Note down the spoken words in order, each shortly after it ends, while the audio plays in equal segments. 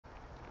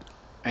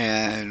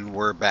And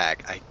we're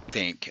back, I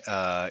think.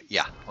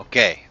 Yeah,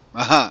 okay.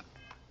 Uh-huh.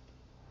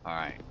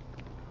 Alright.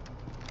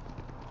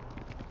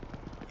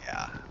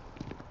 Yeah.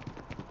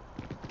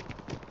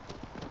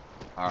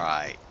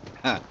 Alright.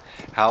 Huh.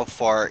 How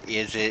far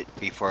is it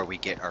before we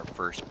get our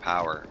first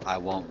power? I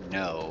won't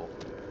know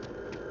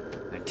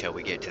until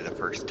we get to the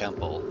first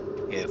temple.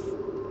 If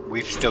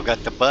we've still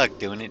got the bug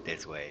doing it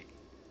this way.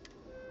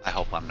 I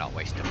hope I'm not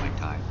wasting my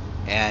time.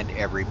 And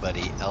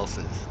everybody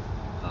else's.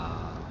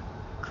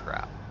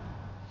 Crap.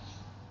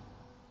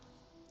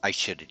 I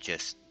should have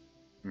just...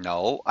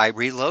 No, I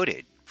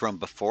reloaded from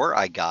before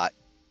I got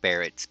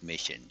Barrett's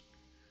mission.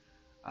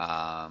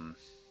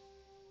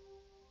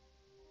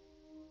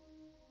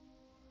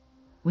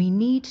 We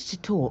need to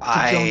talk to John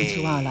I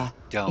Tuala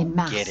don't in get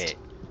Mast. it.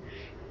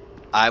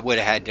 I would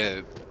have had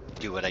to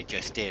do what I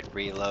just did,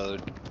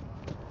 reload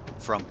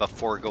from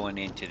before going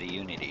into the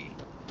Unity.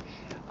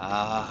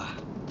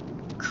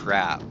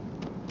 Crap.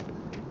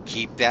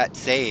 Keep that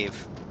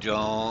save.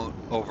 Don't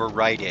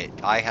overwrite it.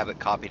 I have it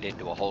copied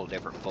into a whole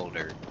different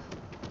folder.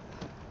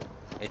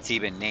 It's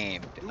even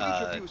named Do each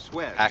of you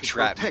swear to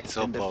Ashrat protect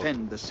and Mitsopo.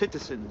 defend the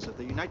citizens of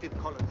the United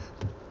Colonies?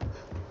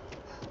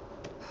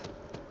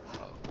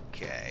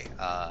 Okay,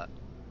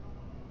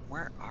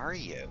 where are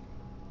you?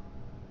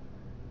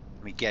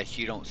 Let me guess,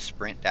 you don't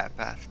sprint that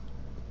fast?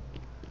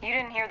 You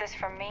didn't hear this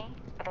from me,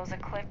 but those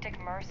ecliptic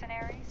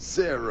mercenaries?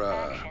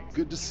 Sarah,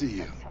 good to see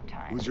you.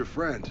 Who's your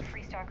friend?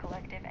 Freestar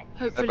Collective and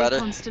Hopefully About it.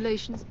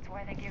 constellations. it's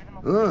why they give them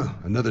a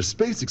Another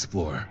space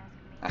explorer.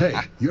 Hey,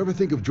 you ever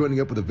think of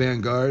joining up with the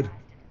Vanguard?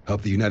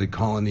 Help the United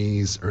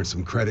Colonies, earn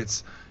some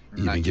credits,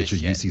 Not even get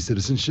just your yet. UC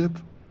citizenship?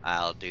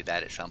 I'll do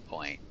that at some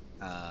point.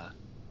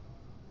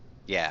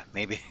 Yeah,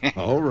 maybe.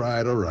 All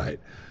right.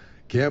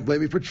 Can't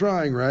blame me for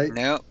trying, right?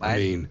 No, I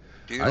mean,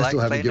 do I like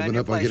still haven't playing on given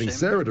your up on getting PlayStation.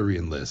 Sarah to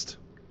re-enlist. It's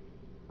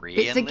a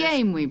Re-enlist?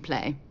 game we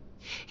play.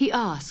 He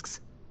asks.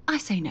 I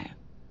say no.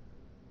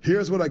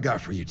 Here's what I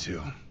got for you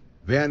two.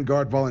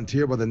 Vanguard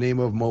volunteer by the name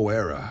of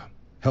Moera.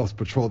 Helps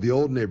patrol the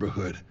old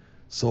neighborhood.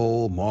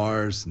 Sol,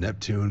 Mars,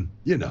 Neptune,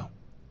 you know.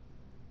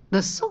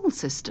 The Sol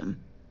system.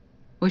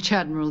 Which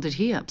admiral did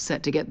he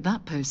upset to get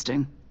that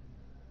posting?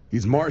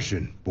 He's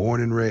Martian,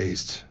 born and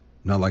raised.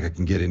 Not like I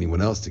can get anyone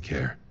else to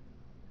care.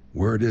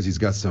 Word is he's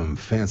got some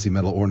fancy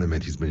metal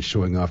ornament he's been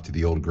showing off to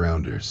the old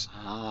grounders.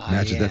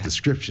 Matches that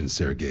description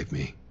Sarah gave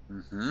me.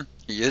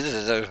 He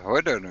uses a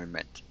hood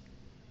ornament.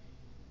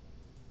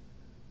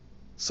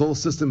 Sol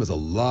system has a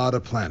lot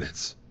of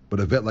planets, but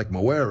a vet like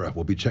Moera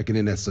will be checking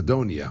in at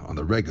Sidonia on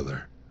the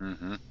regular.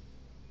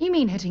 You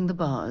mean hitting the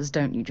bars,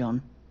 don't you,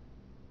 John?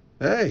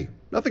 Hey,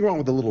 nothing wrong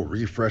with a little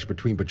refresh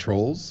between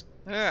patrols.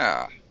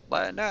 Yeah,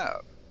 let it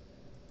know.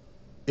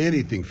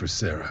 Anything for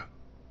Sarah.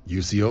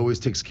 UC always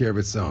takes care of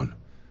its own.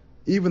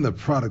 Even the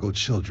prodigal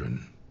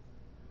children.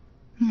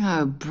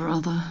 Oh,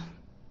 brother.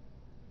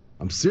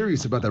 I'm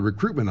serious about that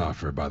recruitment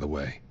offer, by the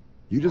way.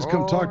 You just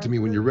come talk to me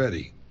when you're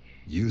ready.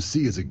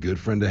 UC is a good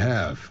friend to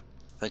have.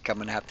 I think I'm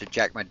gonna have to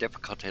jack my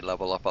difficulty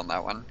level up on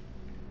that one.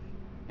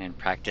 And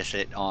practice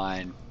it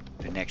on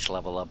the next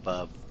level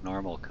above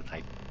normal, because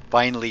I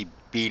finally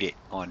beat it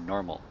on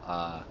normal.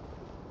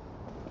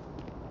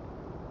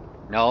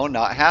 No,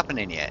 not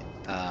happening yet.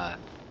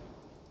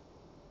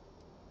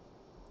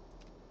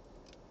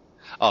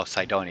 Oh,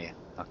 Sidonia.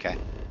 Okay.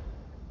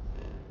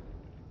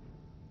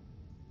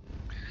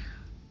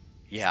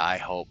 Yeah, I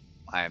hope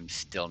I'm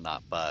still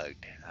not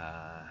bugged.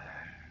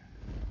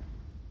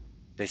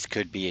 This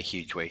could be a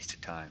huge waste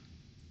of time.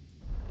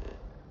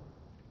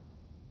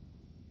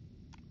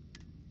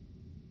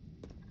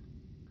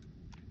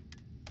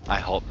 I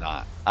hope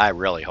not. I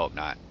really hope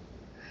not.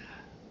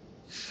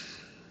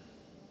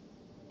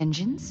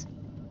 Engines?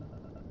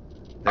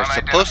 They're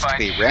supposed to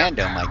be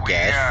random, I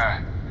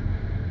guess.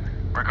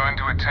 We're going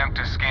to attempt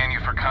to scan you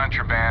for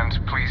contraband.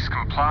 Please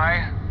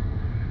comply.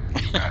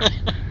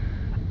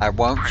 I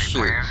won't Pretty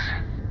shoot. please.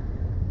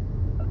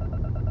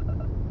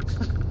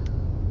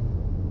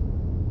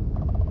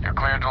 You're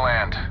cleared to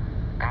land.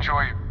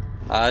 Enjoy.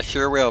 I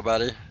sure will,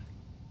 buddy.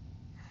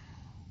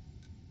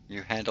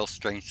 You handle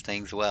strange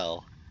things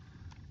well.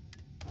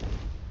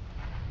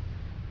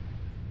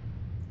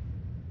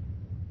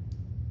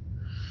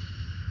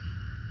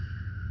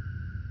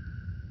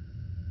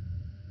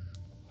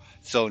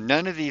 So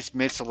none of these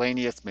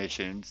miscellaneous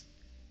missions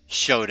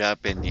showed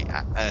up in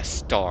the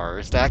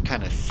stars. That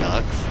kind of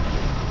sucks.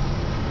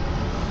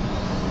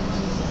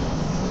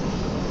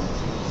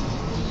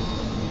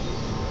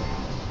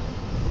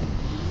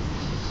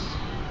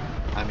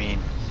 I mean,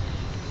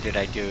 did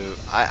I do...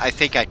 I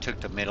think I took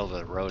the middle of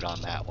the road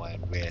on that one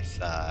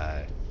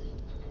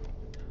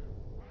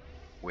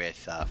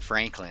with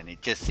Franklin.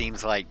 It just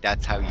seems like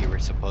that's how you were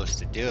supposed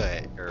to do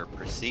it, or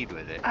proceed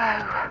with it.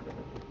 Oh,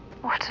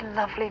 what a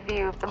lovely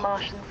view of the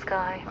Martian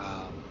sky.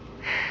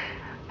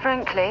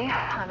 Frankly,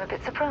 I'm a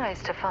bit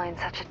surprised to find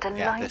such a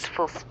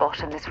delightful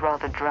spot in this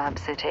rather drab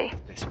city.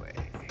 This way.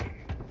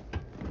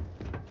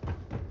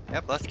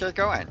 Yep, let's get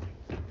going.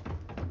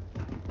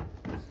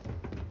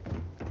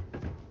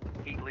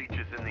 Heat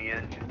leeches in the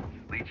engines,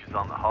 leeches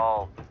on the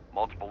hull.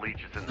 Multiple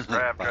leeches in the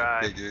grav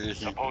drive.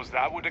 Suppose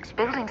that would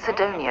explain. Building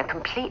Sidonia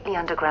completely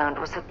underground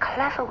was a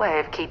clever way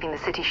of keeping the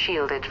city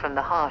shielded from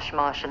the harsh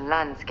Martian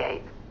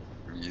landscape.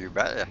 You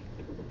better.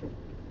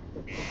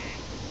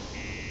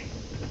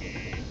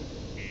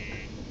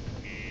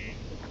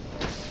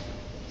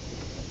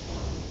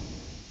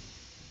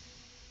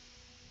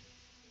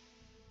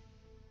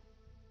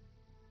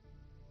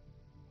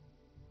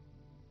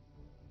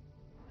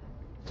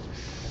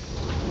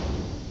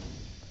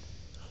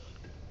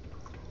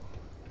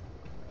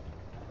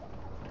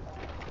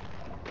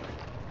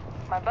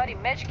 My buddy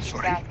Mitch keeps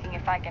asking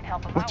if I can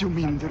help him out. What do you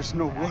mean there's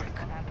no work?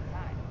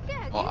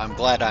 Well, I'm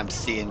glad I'm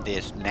seeing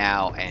this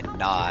now and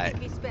not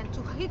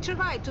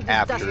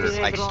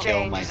after I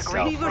kill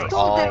myself for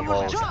all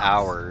those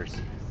hours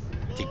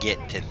to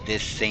get to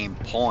this same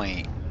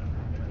point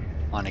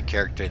on a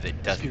character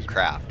that doesn't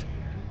craft.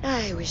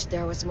 I wish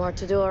there was more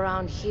to do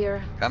around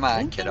here. Come on,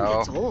 Thinking kiddo.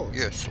 gets old.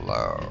 You're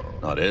slow.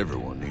 Not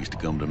everyone needs to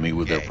come to me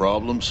with their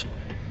problems.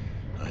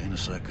 I ain't a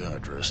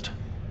psychiatrist.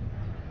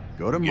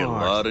 Go to Get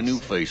Mars. a lot of new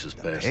faces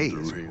passing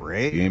through here.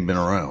 Great. You ain't been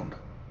around.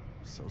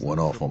 Went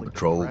off on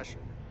patrol.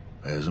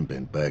 Hasn't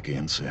been back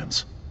in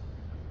since.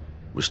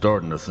 We're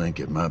starting to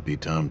think it might be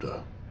time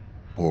to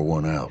pour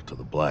one out to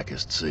the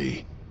blackest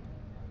sea.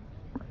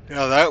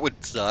 Yeah, that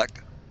would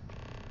suck.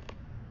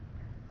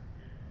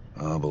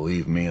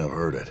 Believe me, I've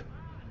heard it.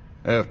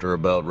 After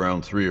about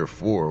round 3 or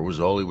 4 was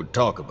all he would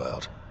talk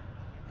about.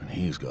 And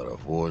he's got a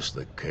voice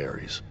that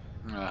carries.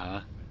 Uh-huh.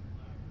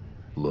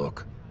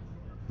 Look,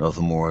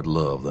 nothing more I'd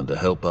love than to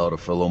help out a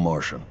fellow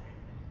Martian.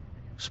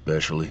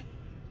 Especially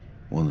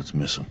one that's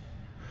missing.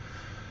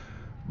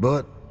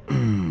 But,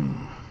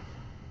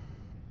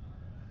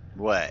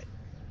 What?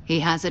 He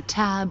has a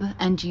tab,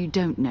 and you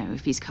don't know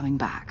if he's coming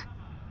back.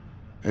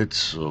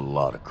 it's a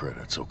lot of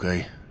credits,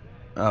 okay?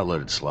 I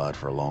let it slide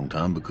for a long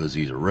time because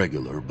he's a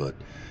regular, but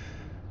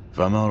if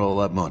I'm out all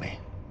that money,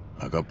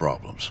 I got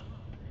problems.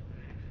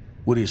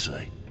 What do you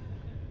say?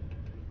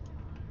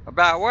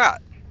 About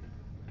what?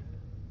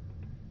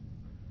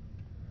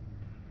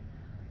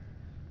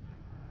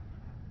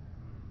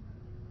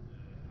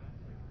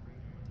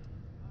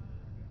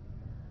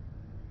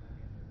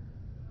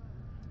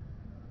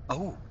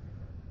 Oh.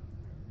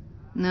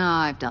 No,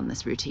 I've done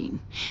this routine.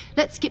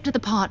 Let's skip to the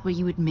part where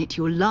you admit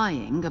you're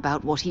lying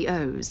about what he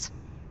owes.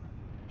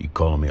 You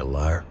calling me a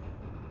liar?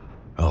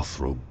 I'll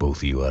throw both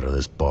of you out of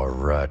this bar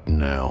right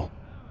now.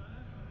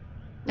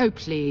 Oh,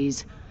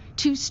 please.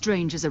 2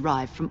 strangers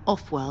arrive from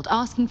off-world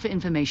asking for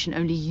information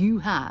only you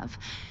have.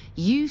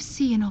 You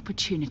see an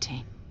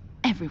opportunity.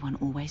 Everyone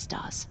always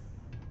does.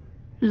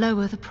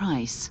 Lower the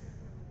price.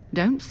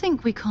 Don't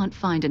think we can't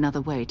find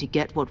another way to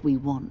get what we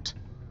want.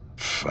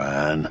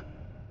 Fine.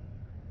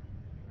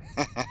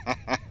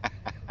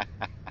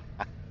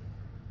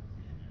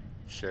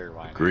 Sure,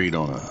 why not? Agreed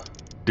on a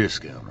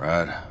discount,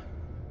 right?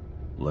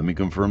 Let me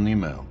confirm the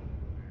amount.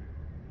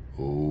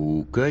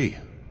 Okay,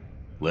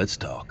 let's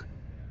talk.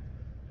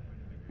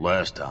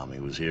 Last time he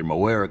was here,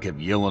 Moera kept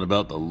yelling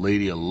about the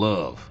Lady of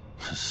Love,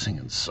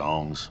 singing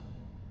songs,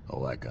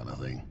 all that kind of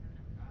thing.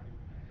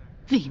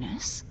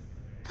 Venus?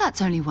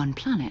 That's only one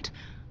planet.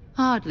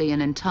 Hardly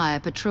an entire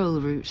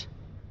patrol route.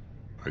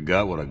 I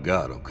got what I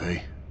got,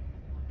 okay?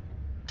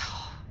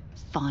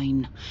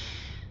 Fine.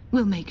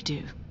 We'll make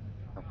do.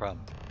 No problem.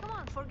 Come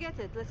on, forget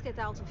it. Let's get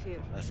out of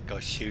here. Let's go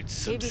shoot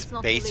some Maybe it's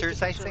not too late spacers,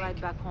 to I catch a think.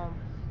 ride back home.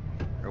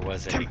 Or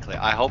was it clear?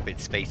 I hope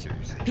it's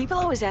spacers. People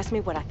always ask me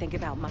what I think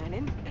about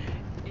mining.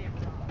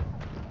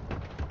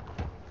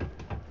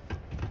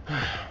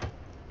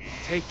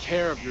 Take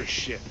care of your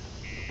ship.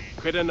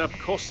 Could end up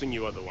costing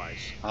you otherwise.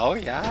 Oh,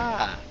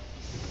 yeah.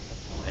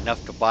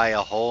 Enough to buy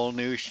a whole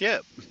new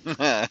ship.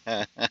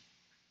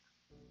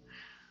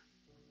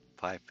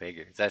 5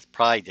 figures. That's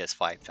probably just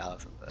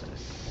 5,000, but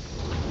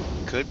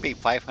could be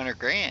 500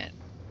 grand.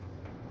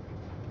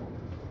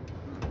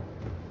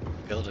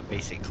 Build a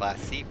basic class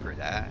C for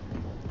that.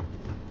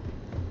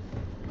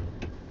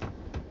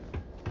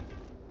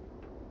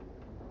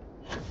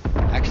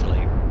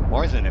 Actually,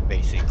 more than a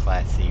basic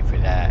class C for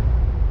that.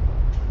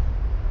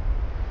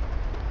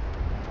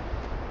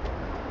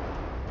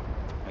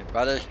 My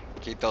brother,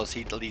 keep those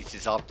heat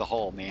leases off the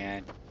hull,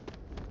 man.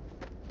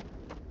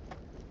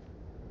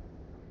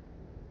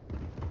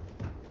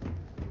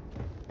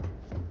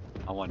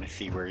 I want to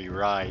see where he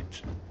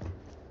rides.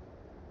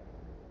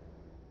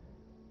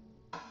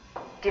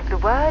 Give the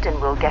word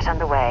and we'll get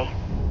underway.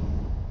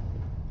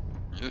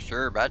 You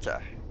sure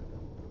betcha.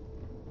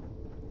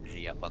 Is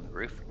he up on the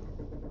roof?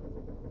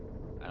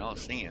 I don't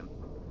see him.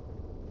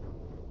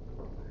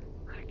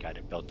 I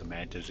gotta build the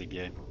mantis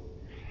again.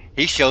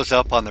 He shows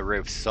up on the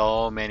roof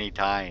so many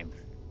times.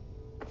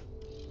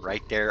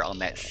 Right there on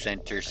that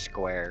center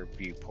square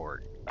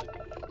viewport.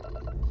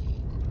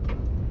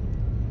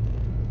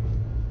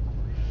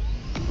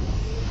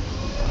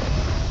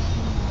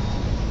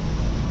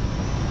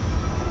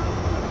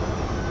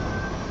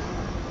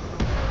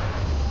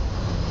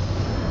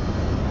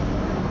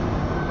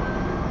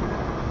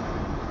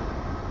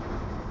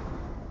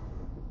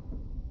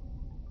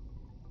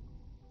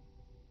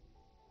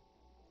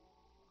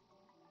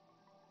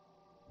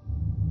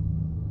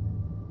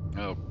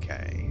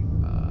 Okay.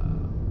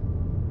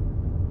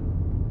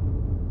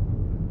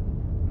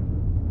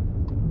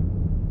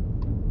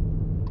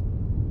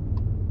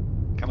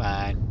 Come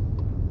on.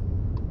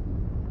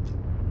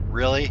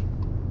 Really?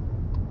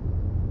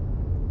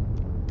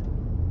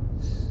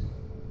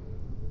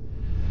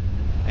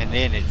 And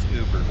then it's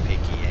uber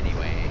picky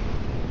anyway.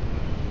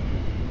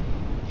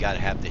 You gotta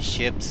have the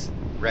ship's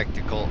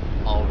reticle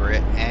over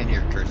it and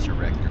your cursor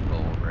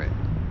reticle over it.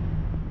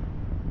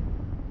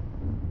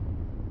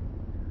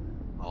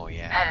 Oh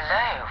yeah.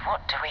 Hello,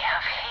 what do we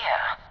have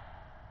here?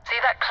 See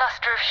that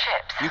cluster of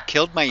ships? You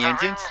killed my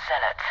engines? Maroon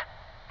zealots.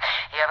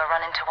 You ever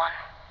run into one?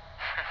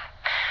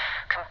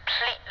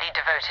 Completely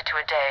devoted to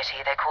a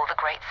deity they call the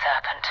Great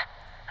Serpent,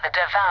 the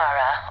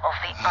devourer of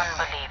the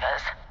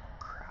unbelievers.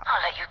 I'll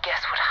let you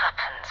guess what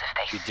happens if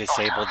they You spot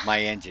disabled us.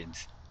 my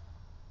engines.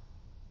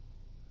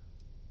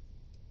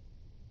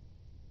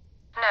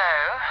 No,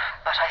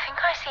 but I think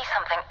I see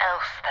something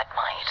else that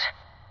might.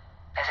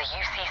 There's a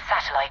UC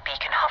satellite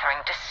beacon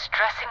hovering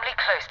distressingly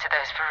close to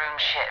those Faroon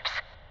ships.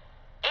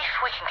 If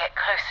we can get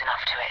close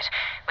enough to it,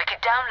 we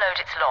could download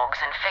its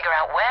logs and figure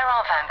out where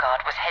our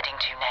vanguard was heading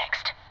to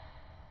next.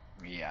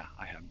 Yeah,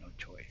 I have no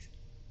choice.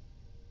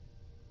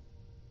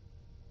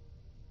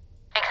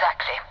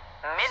 Exactly.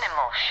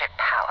 Minimal ship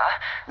power.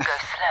 Go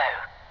slow.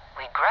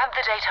 We grab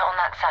the data on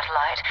that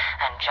satellite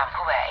and jump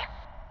away.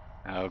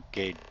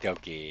 Okay,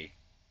 dokie.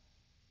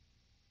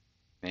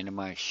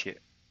 Minimize ship.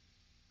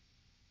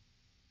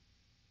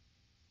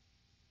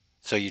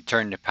 So you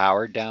turn the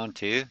power down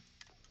too?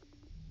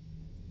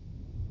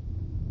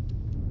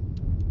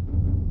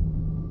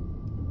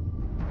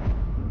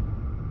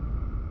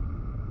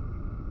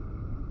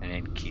 And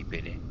then keep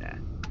it in that.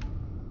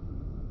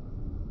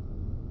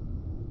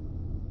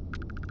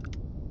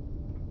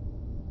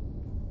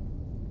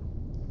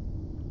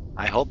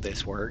 I hope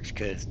this works,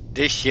 because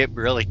this ship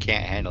really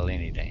can't handle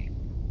anything.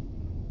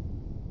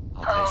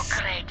 Oh,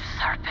 great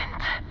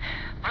serpent,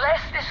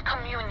 bless this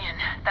communion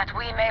that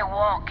we may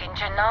walk in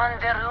Janan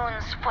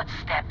Veroon's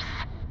footsteps.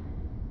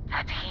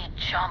 That he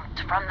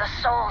jumped from the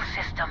soul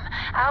system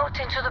out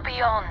into the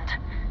beyond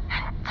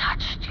and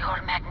touched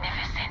your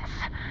magnificence.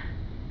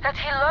 That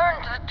he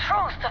learned the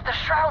truth of the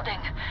shrouding,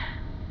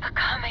 the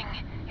coming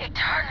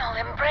eternal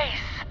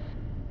embrace.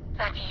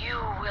 That you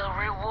will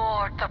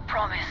reward the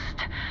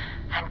promised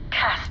and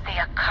cast the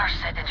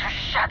accursed into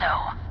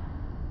shadow.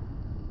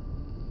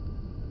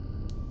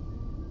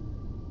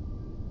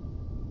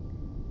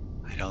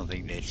 I don't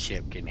think this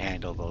ship can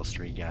handle those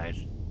three guys.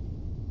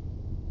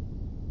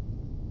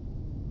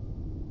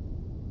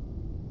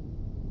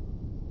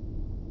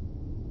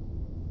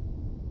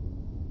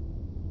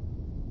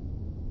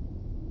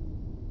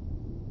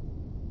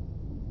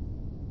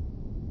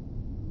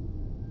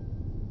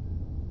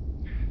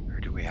 Or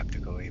do we have to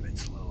go even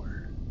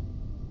slower?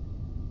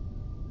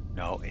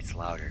 No, it's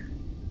louder.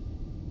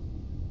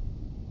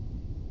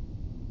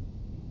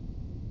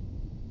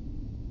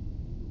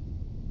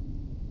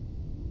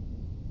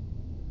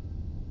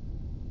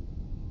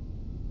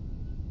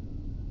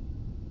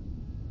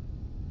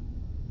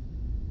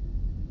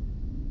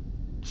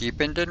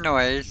 Keeping the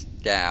noise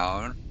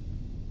down.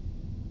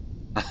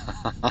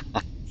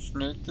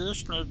 Sneaky,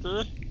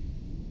 sneaky.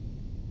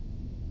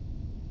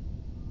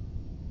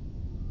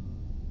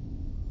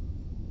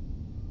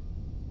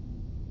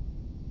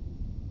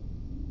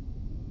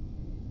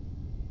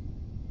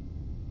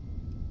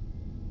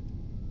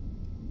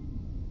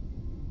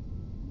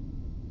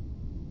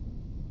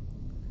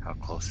 How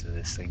close to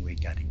this thing we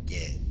gotta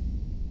get?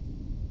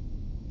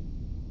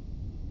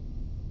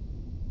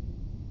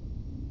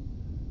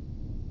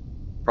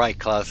 Probably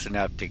close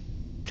enough to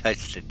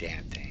touch the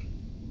damn thing.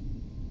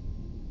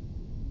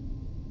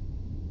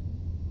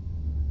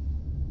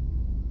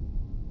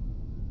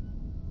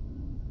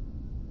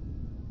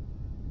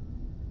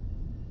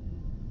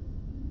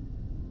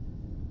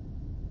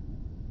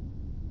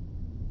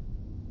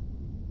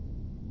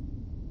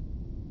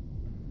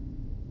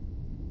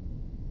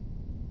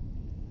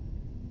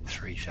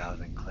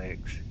 $3,000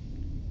 clicks.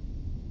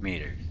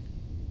 Meters.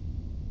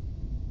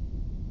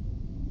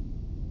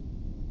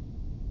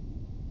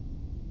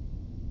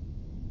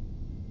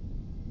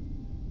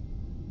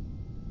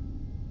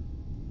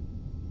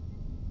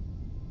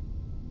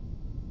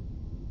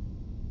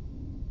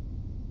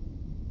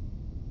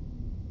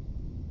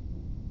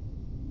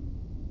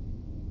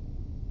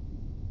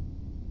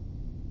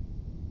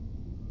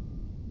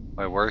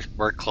 Well,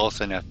 we're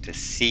close enough to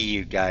see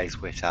you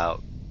guys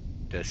without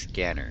the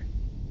scanner.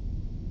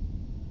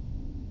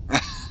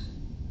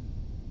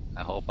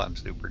 I hope I'm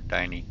super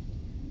tiny.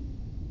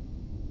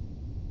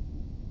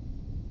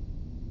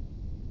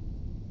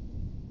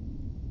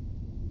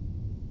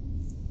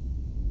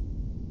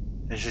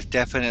 This is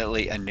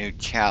definitely a new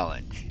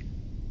challenge.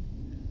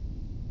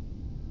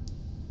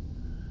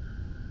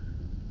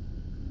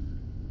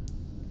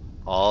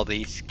 All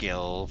these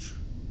skills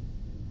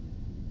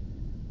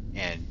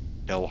and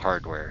no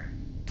hardware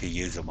to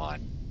use them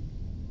on.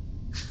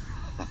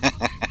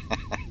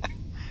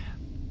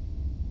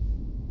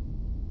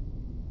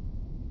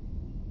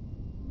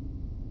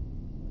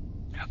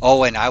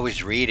 Oh, and I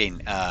was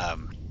reading,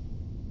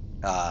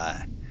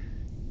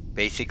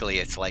 basically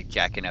it's like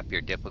jacking up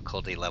your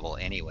difficulty level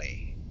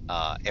anyway.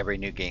 Every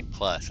new game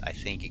plus, I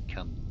think it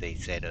comes, they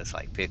said it's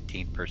like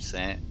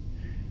 15%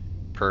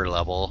 per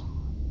level,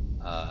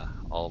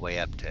 all the way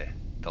up to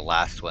the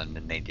last one,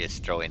 and they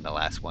just throw in the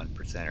last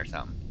 1% or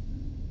something.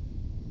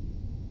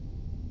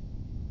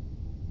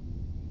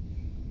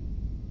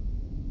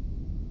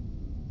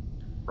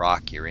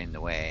 Rock, you're in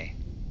the way.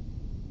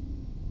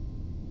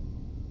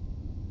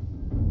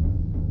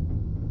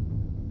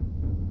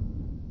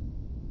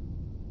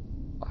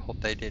 I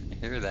hope they didn't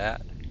hear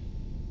that.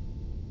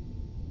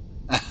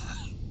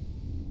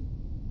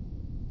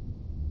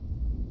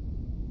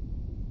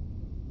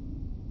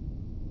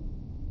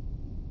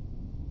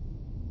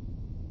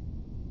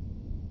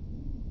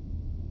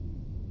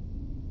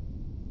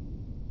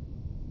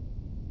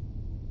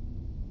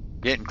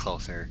 Getting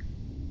closer,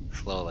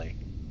 slowly.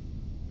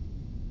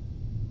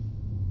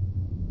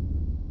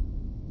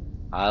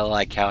 I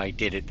like how I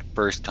did it the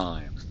first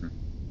time.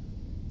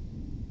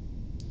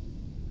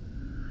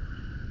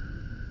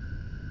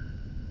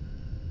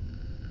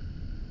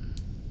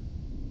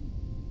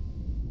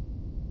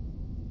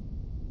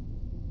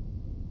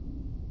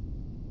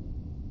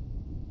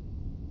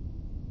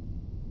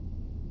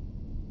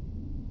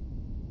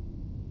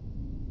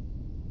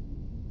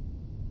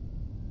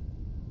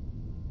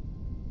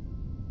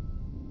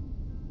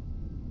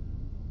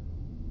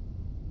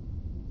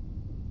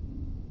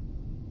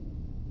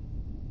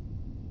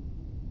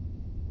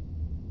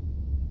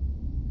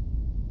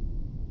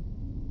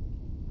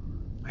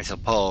 I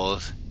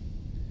suppose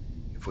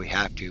if we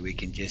have to, we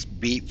can just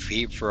beat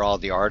feet for all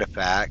the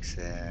artifacts,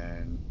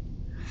 and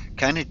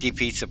kind of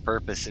defeats the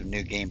purpose of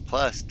New Game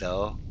Plus,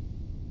 though.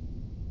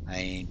 I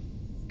mean,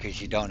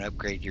 because you don't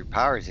upgrade your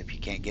powers if you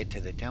can't get to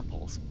the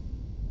temples.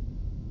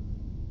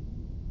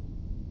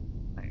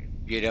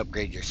 You'd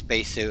upgrade your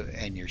spacesuit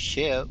and your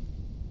ship,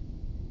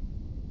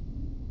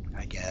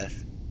 I guess.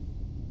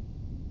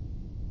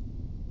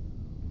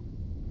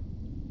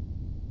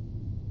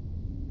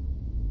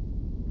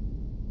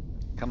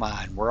 Come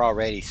on, we're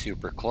already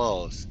super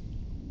close.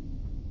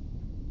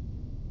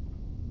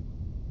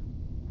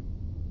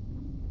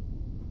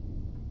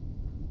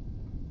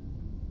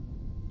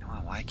 Come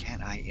on, why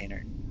can't I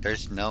enter?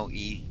 There's no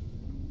E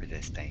for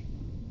this thing.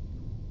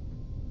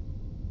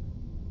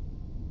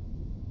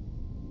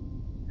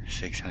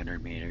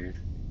 600 meters,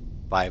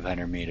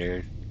 500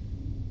 meters.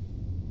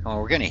 Come on,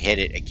 we're gonna hit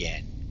it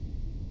again.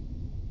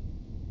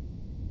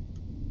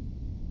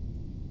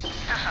 This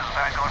is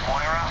Vanguard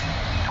Moira.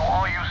 To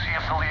all UC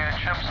affiliated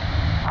ships,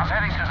 I'm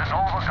heading to the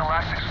Nova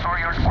Galactic Star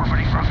Yard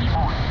orbiting Brooks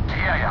Moon.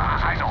 Yeah,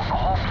 I know, the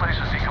whole place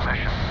is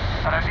decommissioned,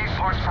 but I need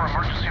parts for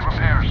emergency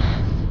repairs.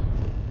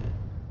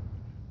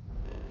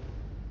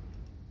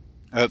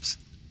 Oops.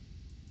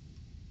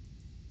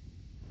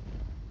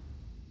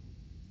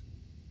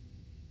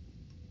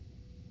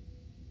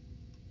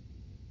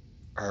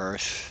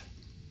 Earth.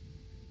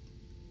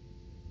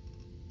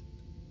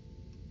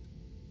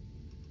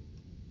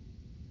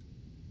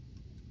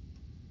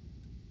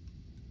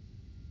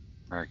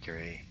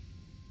 Mercury.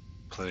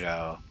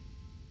 Pluto.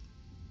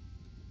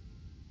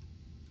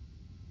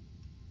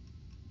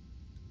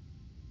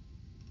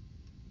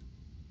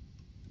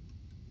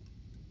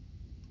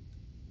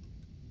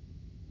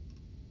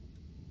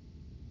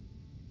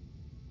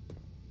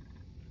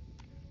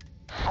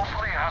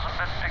 Hopefully it hasn't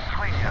been picked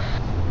clean yet.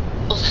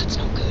 Oh, that's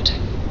not good.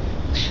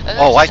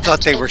 Oh, I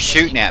thought they were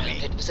shooting at me.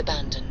 It was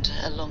abandoned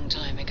a long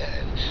time ago,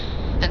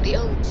 and the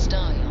old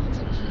star yards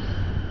are...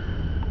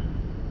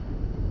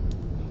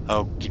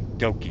 Okie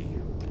dokie.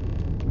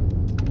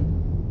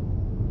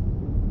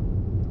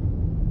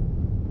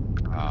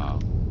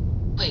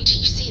 Wait,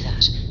 you see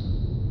that?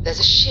 There's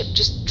a ship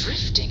just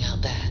drifting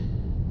out there.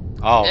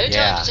 Oh, no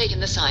yeah. time to take in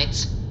the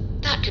sights.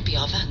 That could be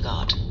our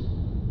vanguard.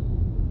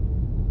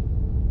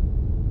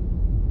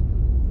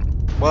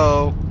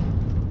 Whoa.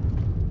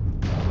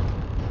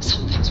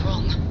 Something's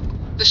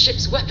wrong. The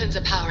ship's weapons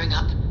are powering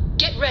up.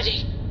 Get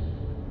ready.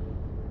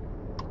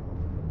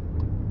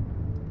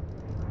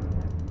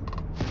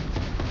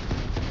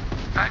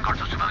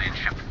 Vanguard's a civilian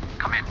ship.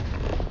 Come in.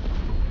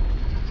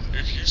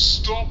 If you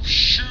stop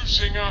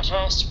shooting at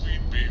us,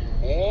 we'd be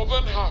more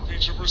than happy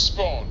to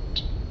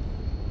respond.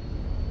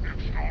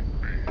 It's not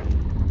me.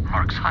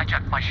 Mercs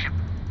hijacked my ship.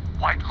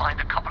 White-lined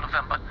a couple of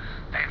them, but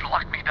they've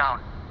locked me down.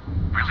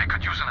 Really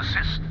could use an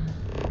assist.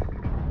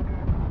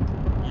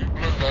 We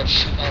blew that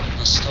ship out of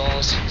the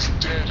stars. He's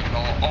dead and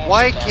our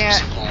Why artifacts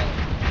can't... are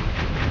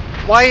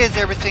gone. Why is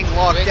everything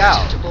locked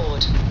out?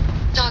 Aboard.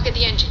 Target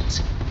the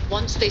engines.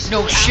 Once they No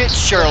stall shit, out,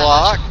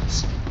 Sherlock.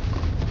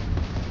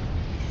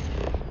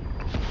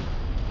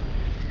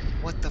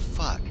 What the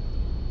fuck?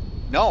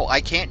 No, I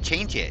can't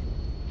change it.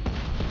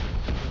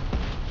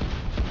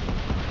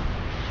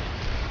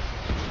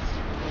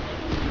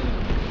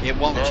 It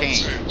won't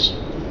change.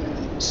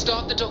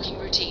 Start the docking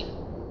routine.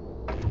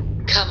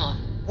 Come on.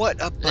 What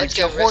a bunch Let's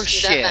go of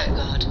horse rescue that shit.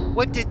 Vanguard.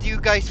 What did you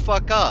guys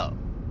fuck up?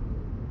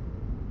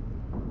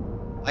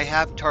 I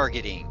have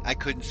targeting. I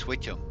couldn't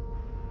switch them.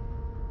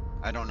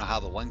 I don't know how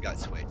the one got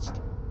switched.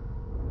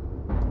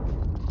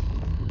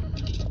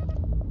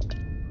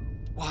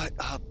 What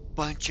a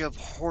bunch of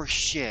horse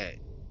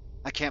shit.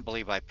 I can't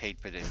believe I paid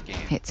for this game.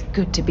 It's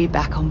good to be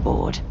back on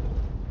board.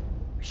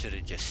 I should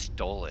have just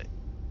stole it.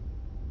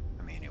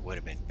 I mean, it would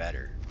have been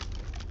better.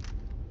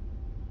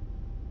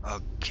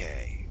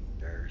 Okay,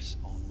 there's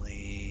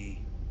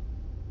only...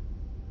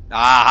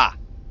 Ah!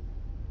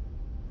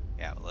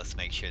 Yeah, well, let's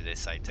make sure this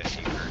site's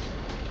empty first.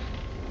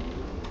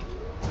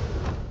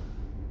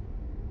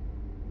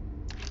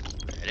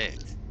 There it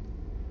is.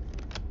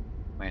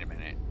 Wait a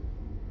minute.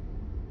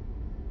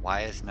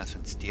 Why is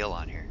nothing steel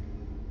on here?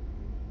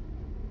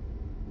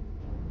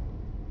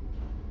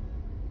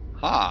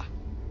 Huh.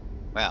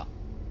 Well.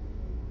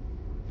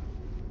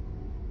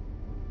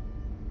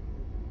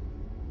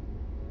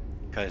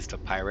 Because the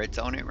pirates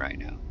own it right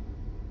now?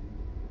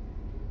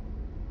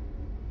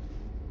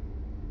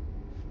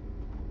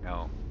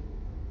 No.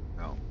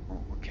 No.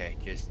 Oh, okay,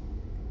 just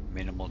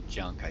minimal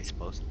junk, I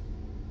suppose.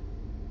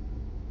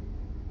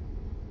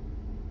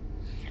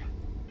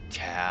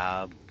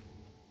 Tab.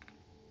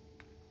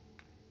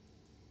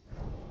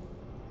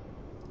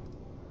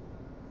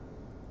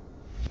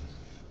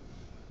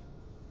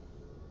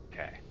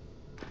 Okay.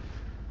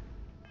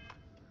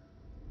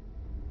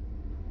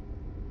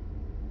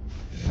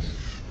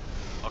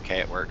 Okay,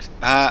 it works.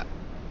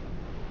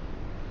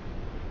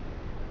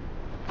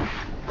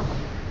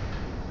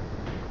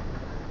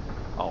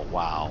 Oh,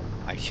 wow.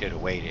 I should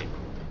have waited.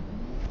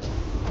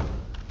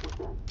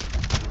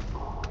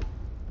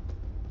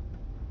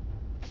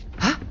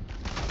 Huh?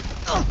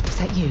 Oh, is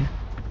that you?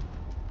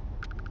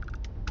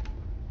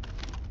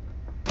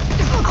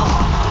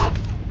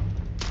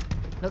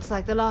 Looks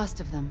like the last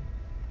of them.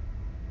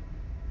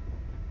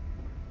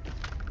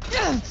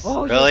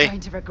 Oh, really? You're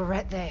going to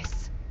regret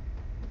this.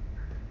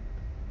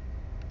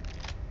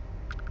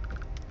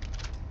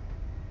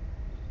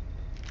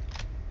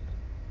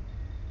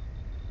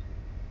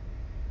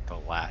 The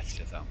last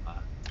of them, huh?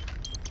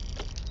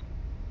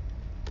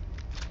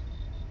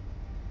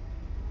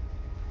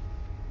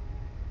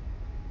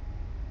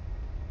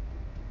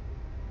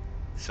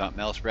 Something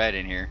else red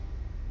in here.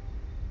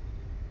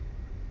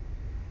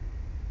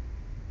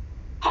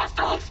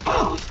 Hostile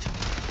exposed!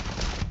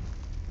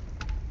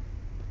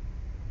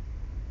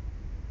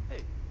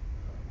 Hey.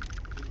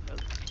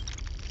 Help.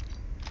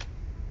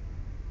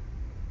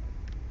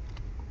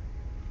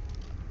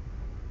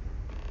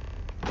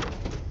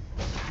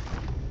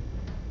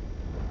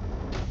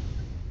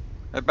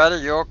 Hey, buddy,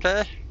 you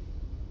okay?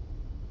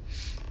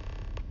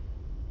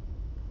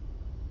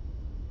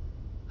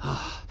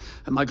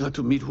 Am I glad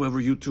to meet whoever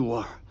you two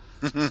are.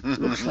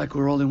 Looks like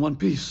we're all in one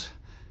piece.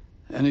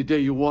 Any day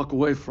you walk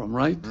away from,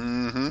 right?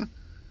 Mm-hmm.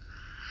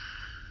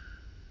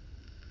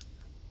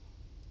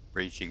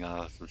 Breaching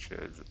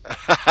officers.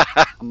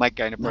 My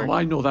kind of No, person.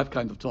 I know that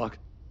kind of talk.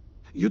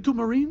 You two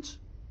Marines?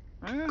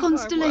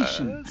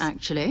 Constellation,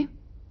 actually.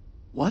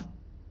 What?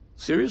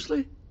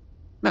 Seriously?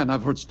 Man,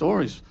 I've heard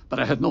stories, but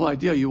I had no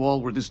idea you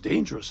all were this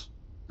dangerous.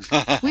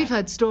 We've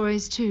heard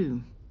stories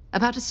too,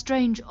 about a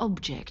strange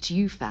object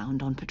you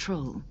found on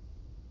patrol.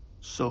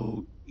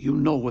 So, you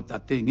know what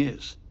that thing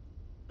is?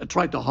 I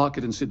tried to hawk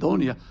it in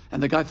Sidonia,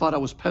 and the guy thought I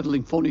was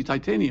peddling phony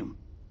titanium.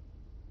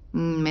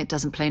 It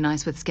doesn't play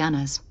nice with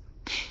scanners.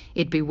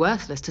 It'd be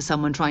worthless to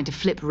someone trying to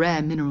flip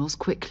rare minerals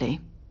quickly.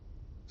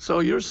 So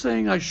you're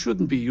saying I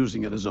shouldn't be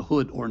using it as a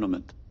hood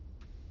ornament?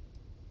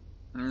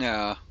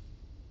 No.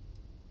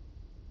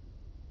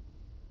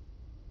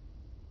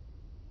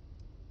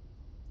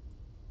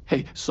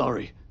 Hey,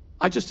 sorry.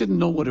 I just didn't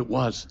know what it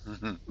was.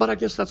 But I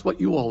guess that's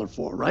what you all are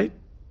for, right?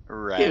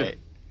 Right. Here,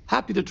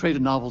 happy to trade a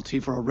novelty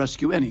for a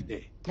rescue any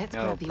day. Let's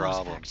No grab the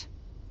problem.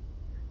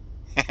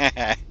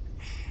 artifact.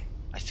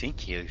 I think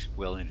he is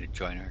willing to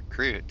join our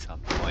crew at some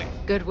point.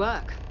 Good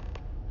work.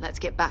 Let's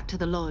get back to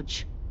the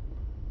lodge.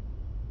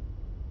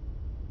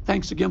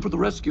 Thanks again for the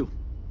rescue.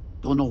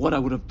 Don't know what I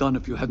would have done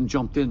if you hadn't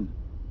jumped in.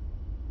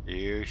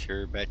 You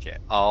sure betcha.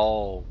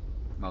 Oh,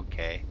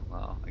 okay.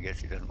 Well, I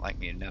guess he doesn't like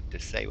me enough to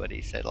say what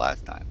he said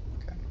last time.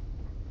 Okay.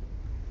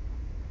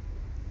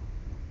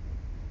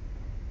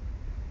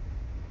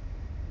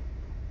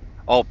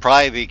 Oh,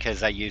 probably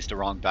because I used the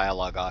wrong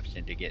dialogue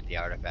option to get the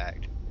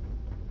artifact.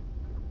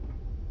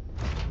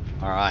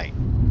 Alright.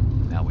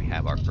 Now we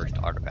have our first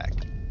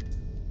artifact.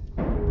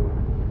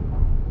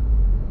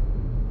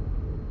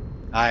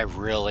 I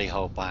really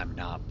hope I'm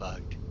not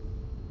bugged.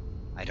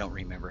 I don't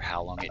remember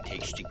how long it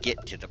takes to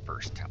get to the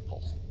first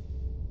temple.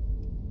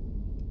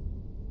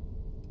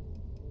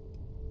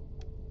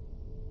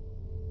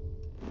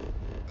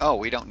 Oh,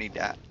 we don't need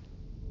that.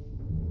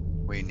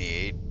 We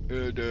need...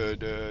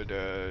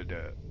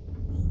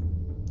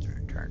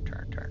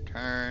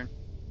 Turn.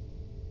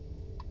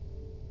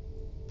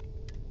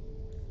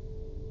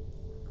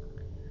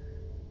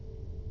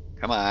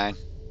 Come on.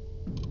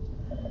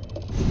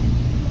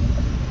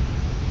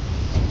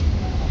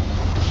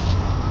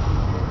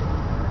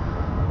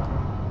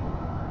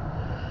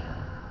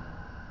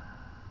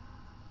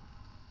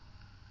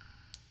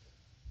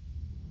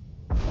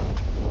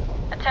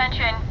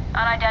 Attention,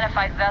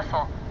 unidentified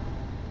vessel.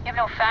 You have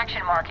no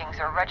faction markings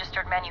or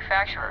registered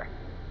manufacturer.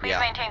 Please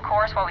maintain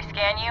course while we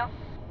scan you.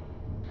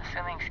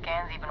 Assuming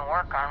scans even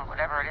work on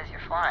whatever it is you're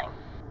flying.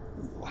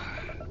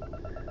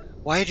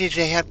 Why did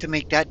they have to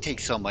make that take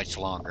so much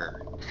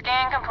longer?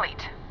 Scan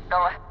complete.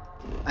 Go ahead.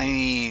 I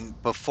mean,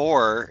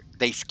 before,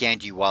 they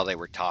scanned you while they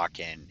were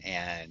talking,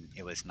 and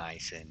it was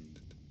nice and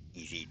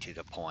easy to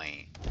the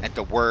point. At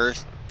the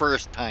worst,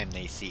 first time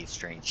they see a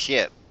strange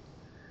ship.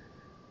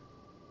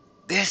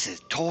 This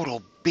is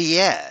total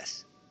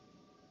BS.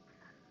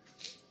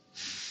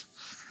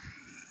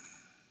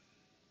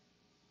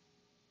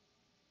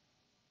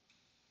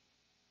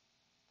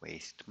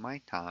 Waste my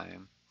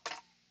time.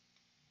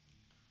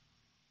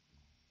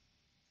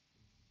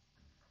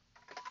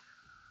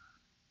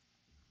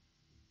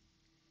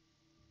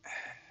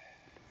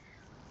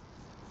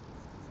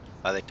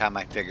 By the time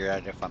I figure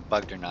out if I'm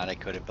bugged or not, I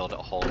could have built a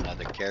whole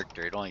another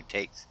character. It only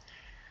takes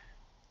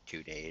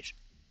 2 days.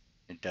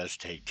 It does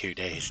take 2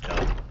 days,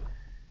 though.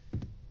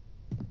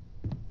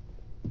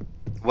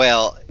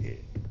 Well,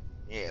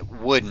 it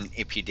wouldn't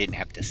if you didn't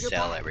have to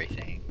sell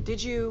everything.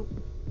 Did you...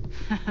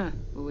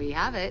 We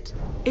have it.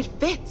 It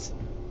fits.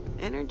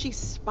 Energy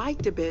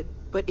spiked a bit,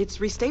 but it's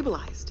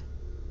restabilized.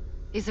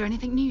 Is there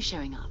anything new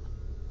showing up?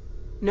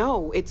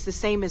 No, it's the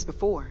same as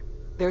before.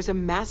 There's a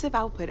massive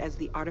output as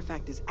the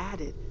artifact is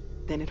added,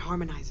 then it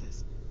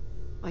harmonizes.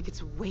 Like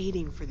it's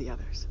waiting for the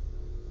others.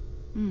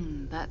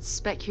 That's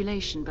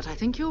speculation, but I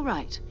think you're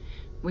right.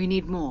 We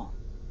need more.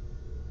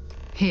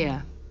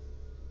 Here.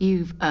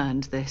 You've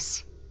earned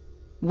this.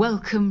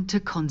 Welcome to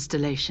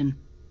Constellation.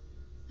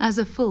 As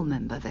a full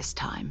member this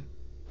time.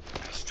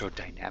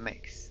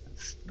 Astrodynamics.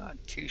 That's not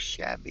too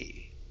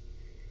shabby.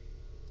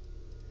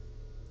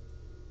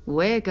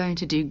 We're going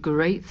to do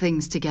great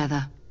things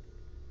together.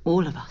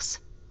 All of us.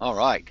 All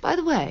right. By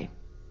the way,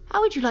 how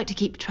would you like to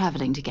keep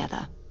traveling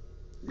together?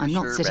 I'm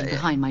not sitting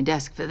behind my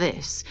desk for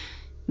this.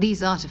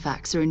 These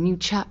artifacts are a new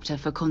chapter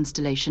for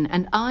Constellation,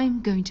 and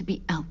I'm going to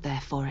be out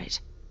there for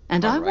it.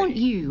 And I want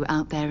you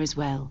out there as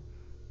well.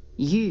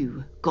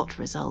 You got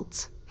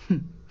results.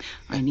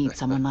 I need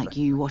someone like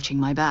you watching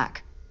my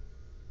back.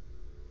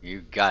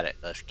 You got it.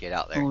 Let's get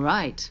out there. All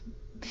right.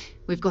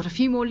 We've got a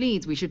few more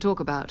leads we should talk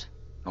about.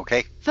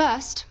 Okay.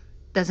 First,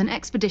 there's an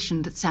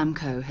expedition that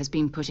Samco has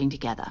been putting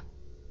together.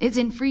 It's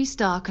in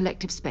Freestar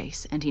Collective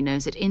Space, and he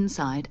knows it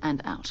inside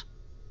and out.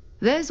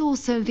 There's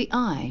also the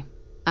Eye,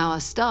 our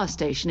star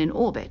station in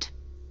orbit.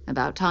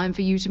 About time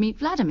for you to meet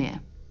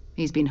Vladimir.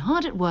 He's been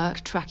hard at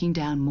work tracking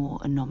down more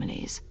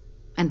anomalies.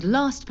 And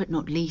last but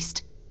not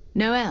least,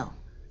 Noel.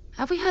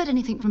 Have we heard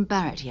anything from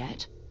Barrett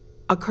yet?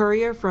 A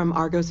courier from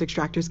Argos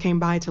Extractors came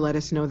by to let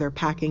us know they're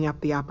packing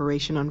up the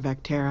operation on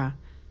Vectera.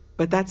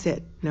 But that's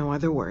it. No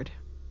other word.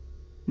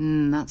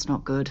 That's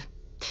not good.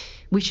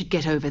 We should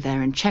get over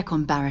there and check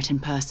on Barrett in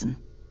person.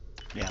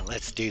 Yeah,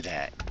 let's do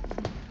that.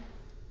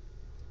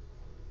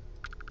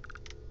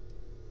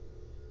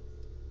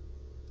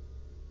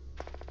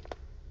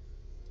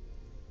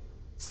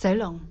 So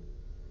long.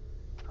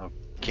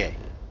 Okay,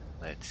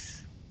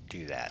 let's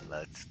do that.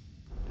 Let's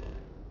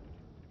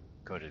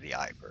go to the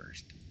Eye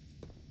first.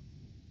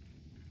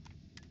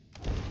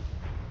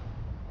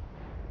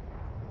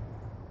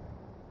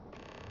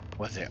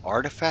 Was it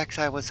artifacts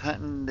I was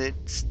hunting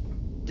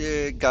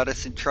that got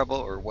us in trouble,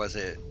 or was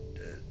it...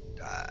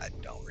 I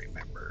don't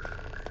remember.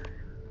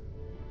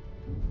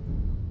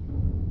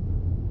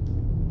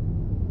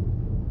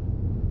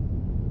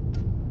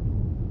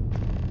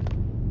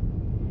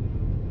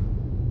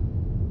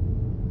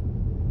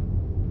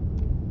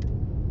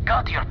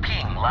 Got your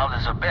ping loud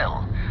as a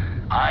bell.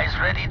 Eyes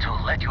ready to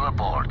let you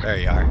aboard. There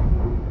you are.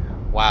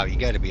 Wow, you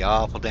gotta be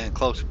awful damn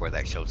close before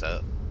that shows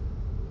up.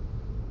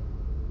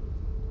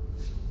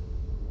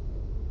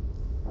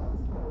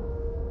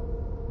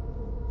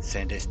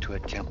 Send us to a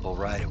temple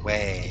right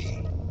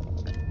away.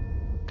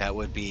 That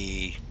would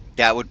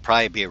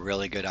probably be a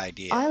really good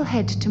idea. I'll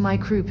head to my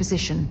crew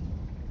position.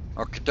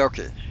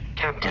 Okie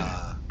Captain,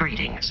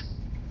 greetings.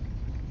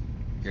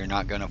 You're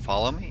not gonna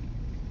follow me?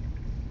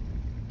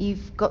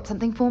 You've got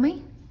something for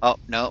me? Oh,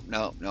 no.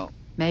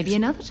 Maybe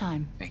another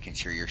time. Making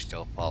sure you're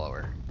still a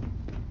follower.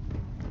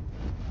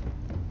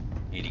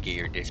 Need to get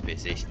your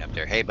disposition up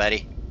there. Hey,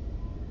 buddy.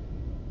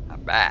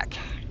 I'm back.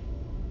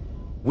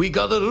 We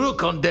got a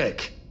rook on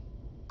deck.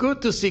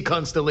 Good to see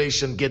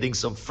Constellation getting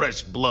some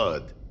fresh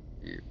blood.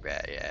 You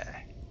bet,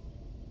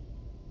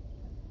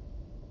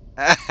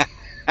 yeah.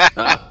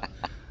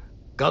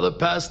 Gotta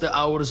pass the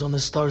hours on the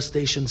star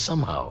station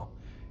somehow.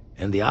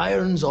 And the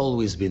iron's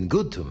always been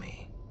good to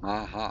me.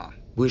 Uh-huh.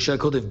 Wish I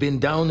could have been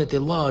down at the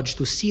lodge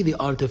to see the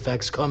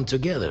artifacts come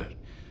together.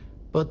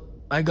 But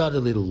I got a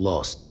little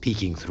lost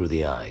peeking through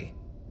the eye.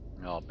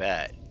 I'll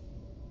bet.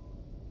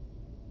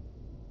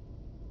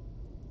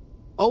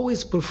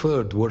 Always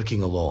preferred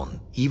working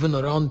alone, even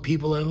around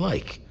people I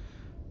like.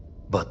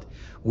 But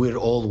we're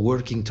all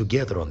working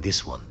together on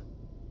this one.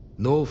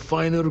 No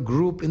finer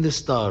group in the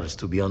stars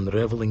to be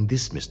unraveling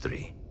this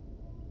mystery.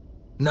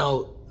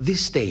 Now,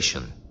 this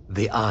station,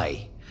 the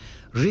Eye,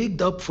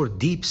 rigged up for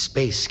deep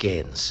space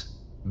scans.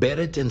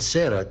 Barrett and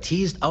Sarah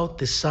teased out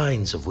the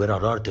signs of where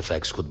our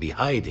artifacts could be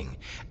hiding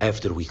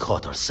after we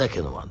caught our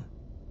second one.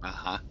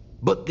 Uh-huh.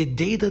 But the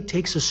data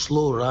takes a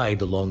slow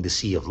ride along the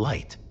Sea of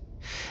Light.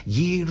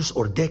 Years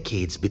or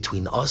decades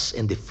between us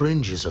and the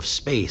fringes of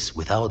space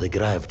without a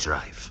grav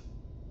drive.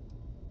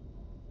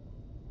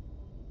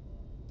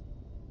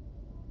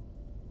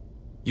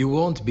 You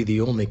won't be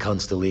the only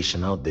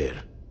constellation out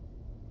there.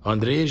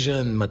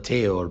 Andreja and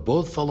Mateo are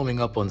both following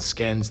up on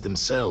scans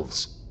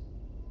themselves.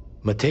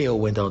 Mateo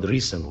went out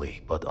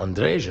recently, but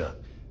Andreja,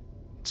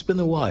 it's been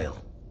a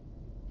while.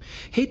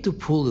 Hate to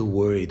pull a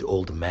worried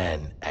old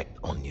man act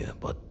on you,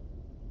 but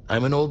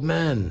I'm an old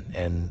man,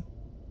 and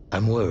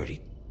I'm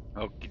worried.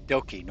 Okie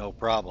dokie, no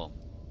problem.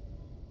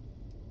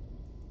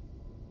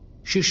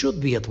 She should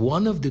be at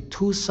one of the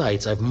 2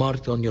 sites I've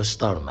marked on your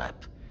star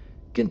map.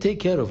 Can take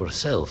care of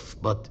herself,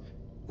 but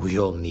we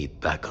all need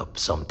backup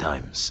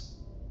sometimes.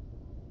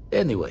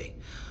 Anyway,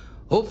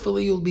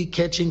 hopefully you'll be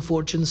catching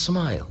Fortune's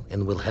smile,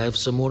 and we'll have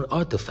some more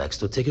artifacts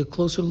to take a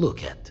closer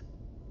look at.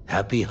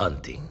 Happy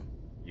hunting.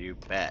 You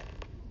bet.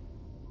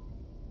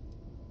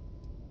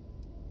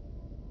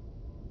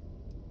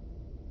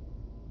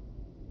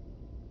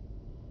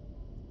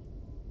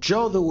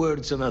 Jaw the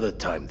words another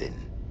time,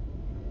 then.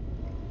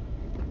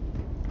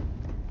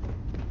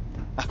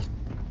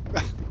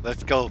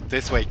 Let's go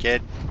this way,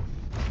 kid.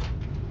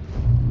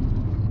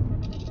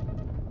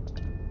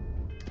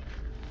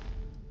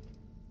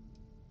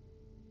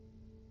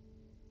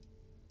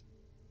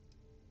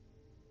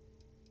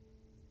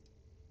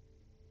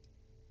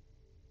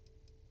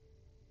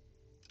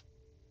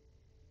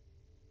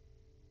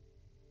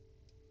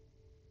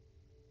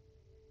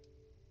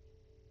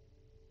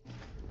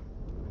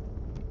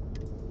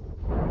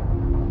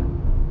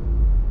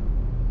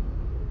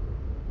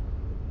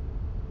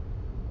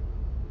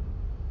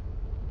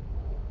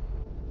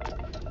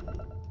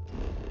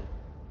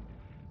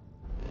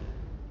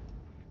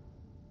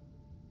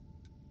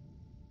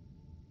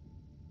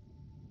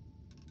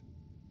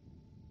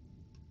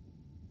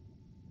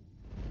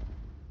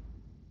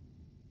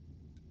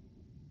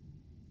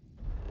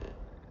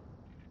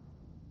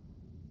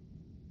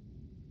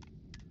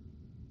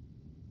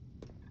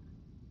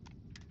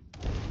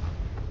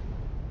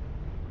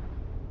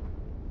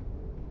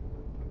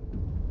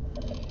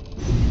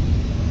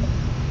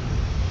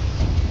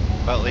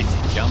 Well, at least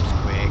it jumps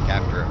quick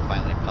after it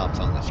finally pops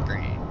on the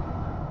screen.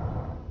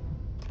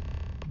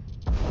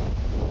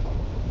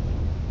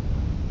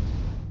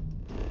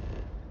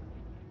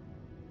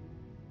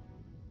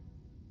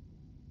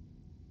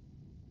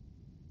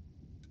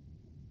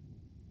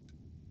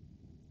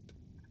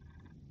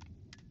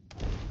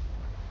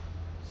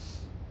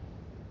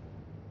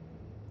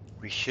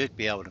 We should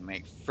be able to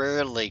make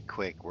fairly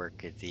quick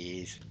work of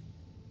these.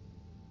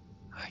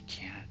 I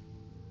can't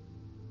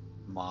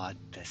mod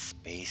the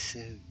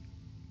spacesuit.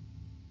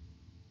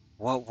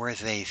 What were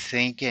they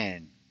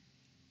thinking?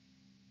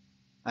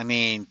 I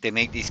mean, they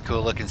make these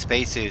cool looking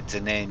spacesuits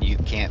and then you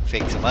can't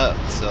fix them up,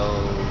 so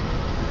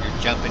you're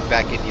jumping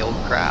back in the old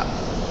crap.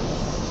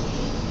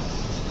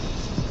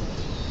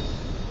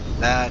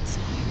 That's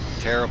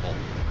terrible.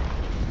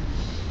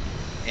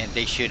 And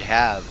they should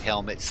have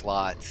helmet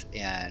slots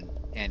and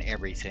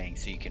everything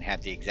so you can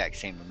have the exact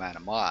same amount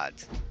of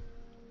mods.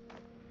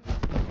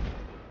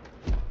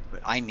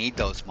 But I need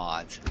those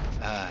mods.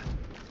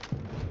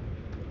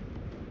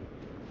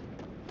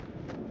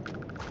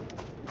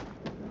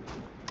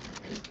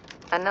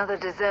 Another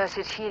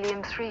deserted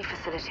Helium-3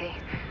 facility.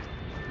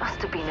 Must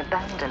have been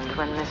abandoned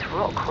when this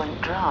rock went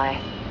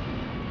dry.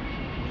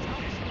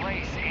 This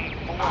place ain't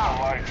full of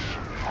lights.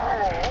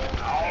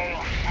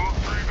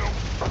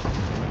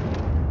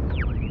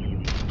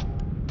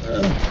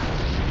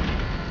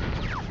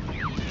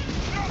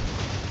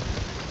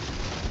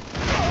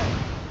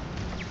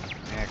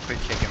 Yeah, quit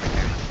shaking my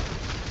camera.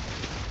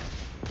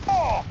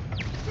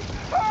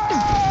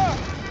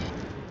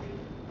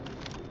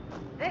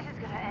 This is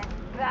gonna end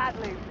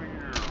badly for you.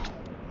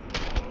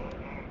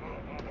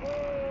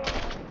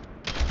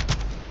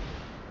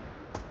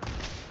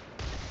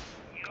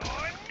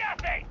 You're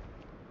nothing!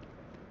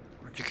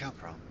 Where'd you come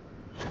from?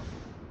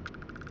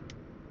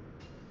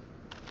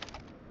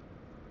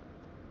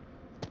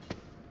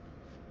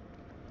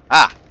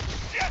 Ah!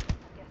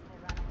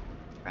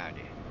 Found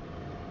you.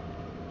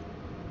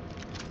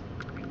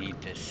 We need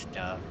this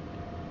stuff.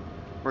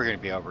 We're gonna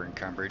be over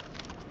encumbered.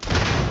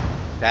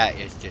 That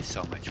is just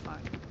so much fun.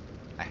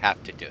 I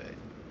have to do it.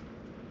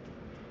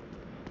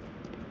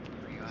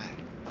 Where you at?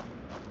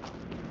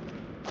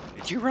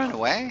 Did you run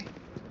away?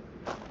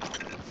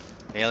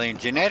 Alien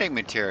genetic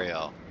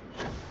material.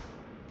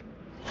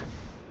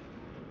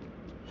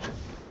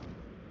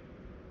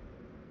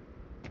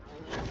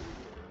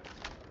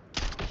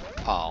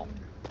 Oh.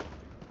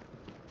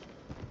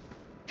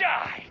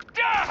 Die!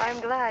 Die! I'm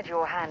glad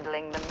you're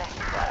handling the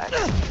mech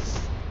work.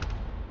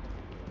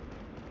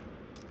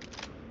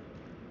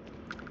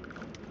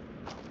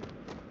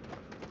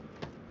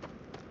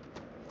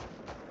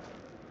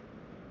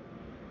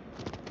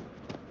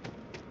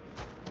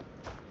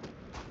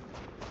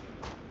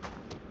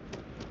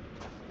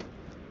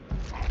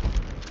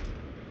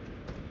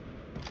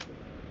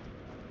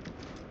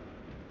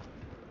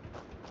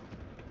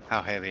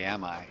 How heavy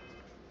am I?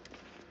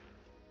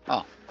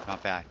 Oh,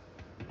 not bad.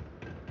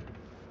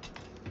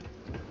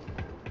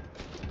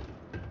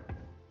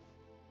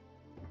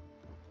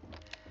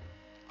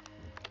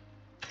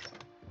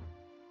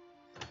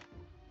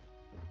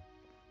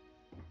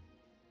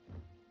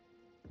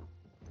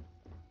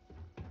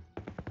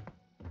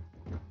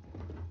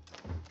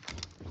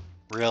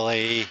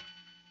 Really?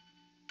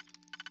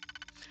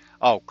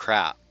 Oh,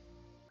 crap.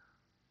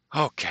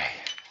 Okay.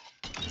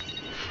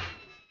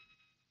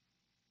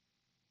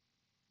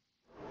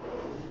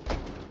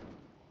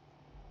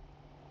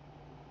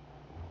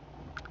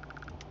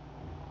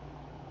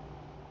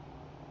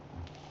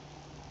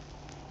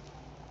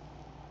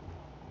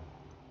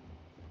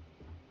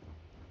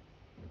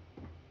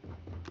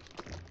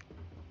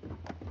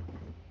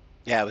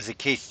 Yeah, it was a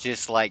case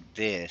just like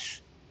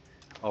this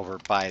over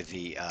by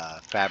the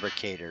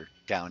fabricator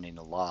down in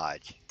the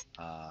lodge.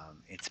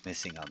 It's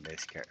missing on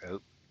this character.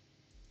 Oh.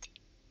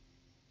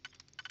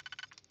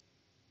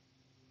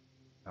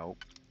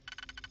 Nope.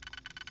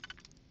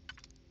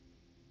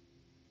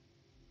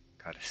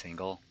 Got a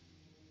single.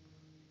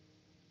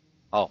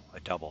 Oh,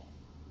 a double.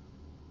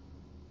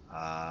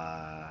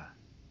 Might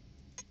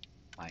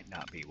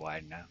not be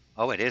wide enough.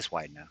 Oh, it is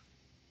wide enough.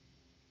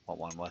 What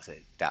one was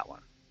it? That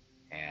one.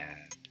 And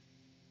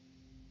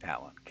that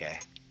one. Okay.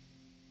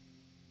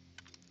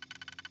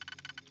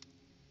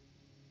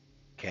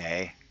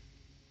 Okay.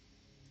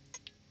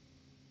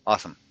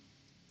 Awesome.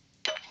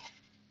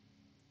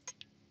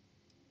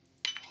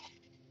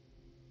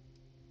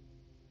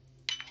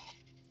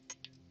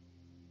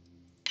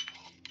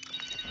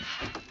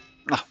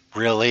 Oh,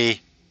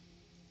 really?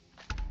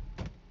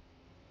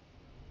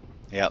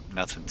 Yep,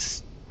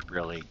 nothing's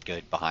really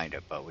good behind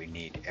it, but we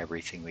need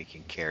everything we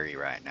can carry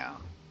right now.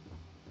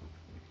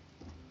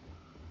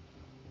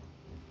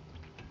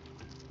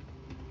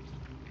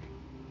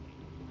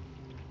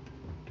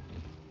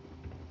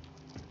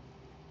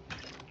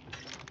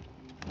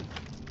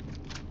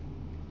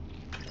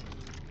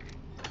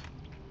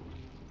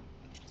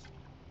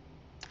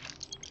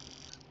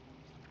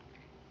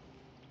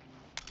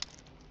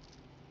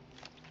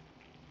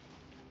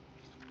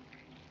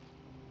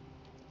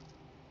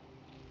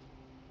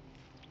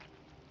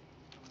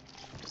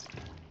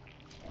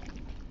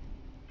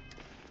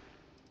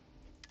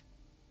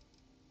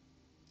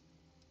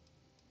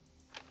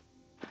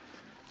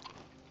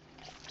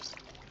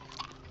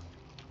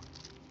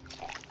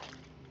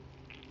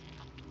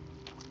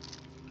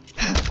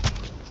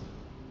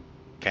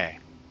 Okay.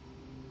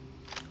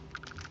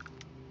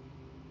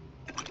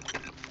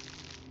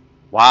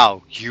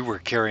 Wow, you were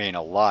carrying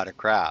a lot of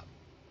crap.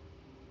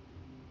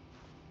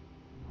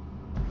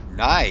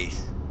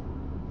 Nice.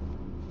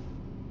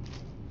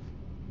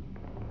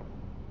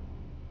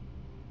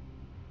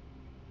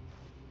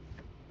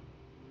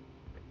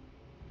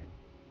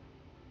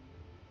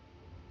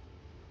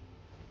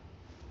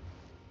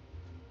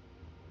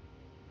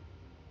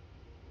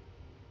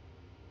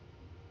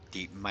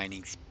 Deep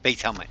mining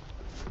space helmet.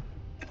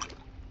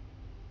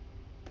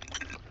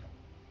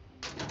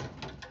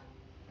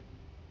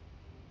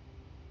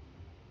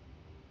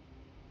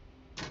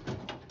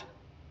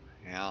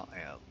 Well,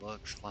 it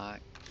looks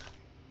like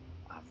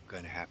I'm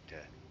gonna have to.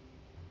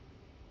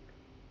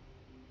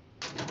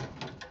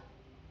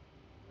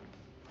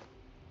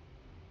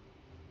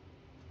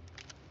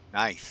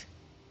 Nice.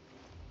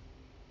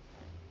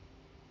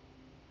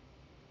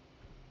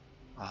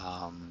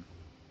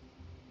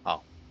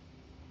 Oh.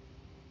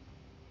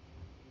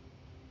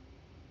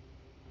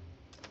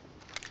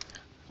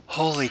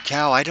 Holy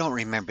cow, I don't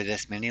remember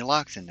this many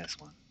locks in this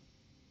one.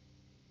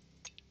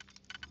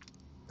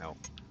 Nope.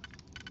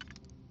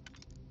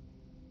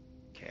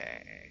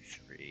 Okay,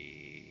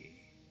 3.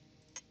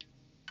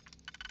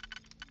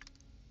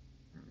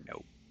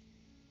 Nope.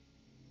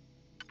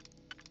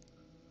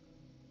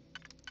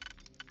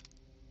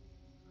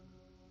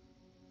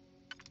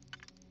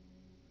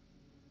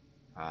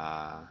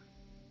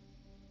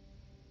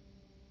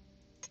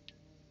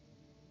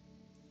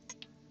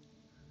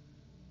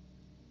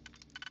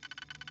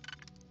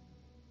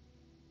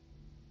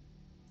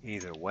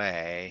 Either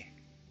way.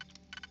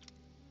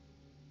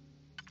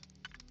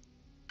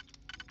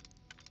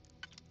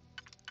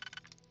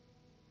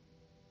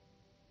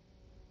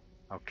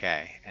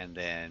 Okay, and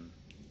then.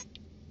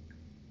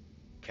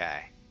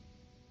 Okay.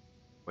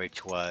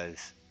 Which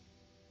was.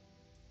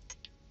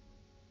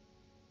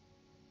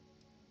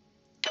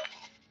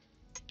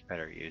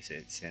 Better use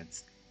it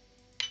since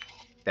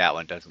that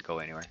one doesn't go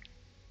anywhere.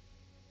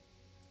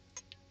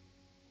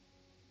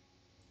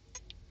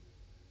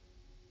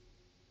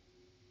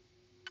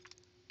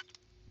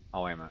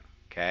 Oh, wait a minute.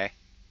 Okay.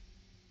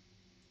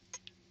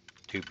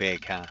 Too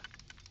big, huh?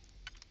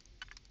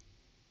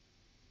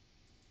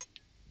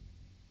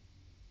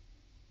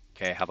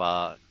 Okay, how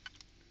about.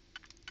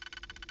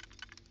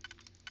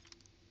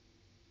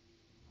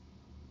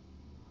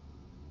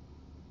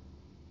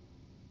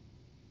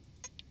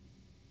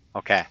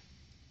 Okay.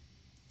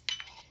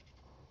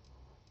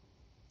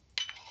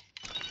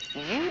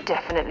 You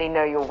definitely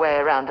know your way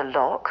around a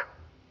lock.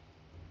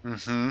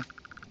 Mm-hmm.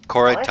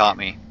 Cora taught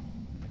me.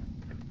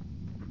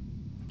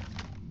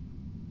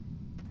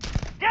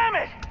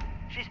 Damn it!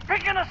 She's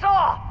picking us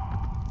off!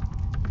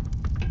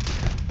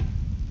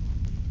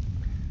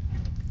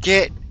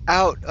 Get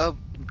out of...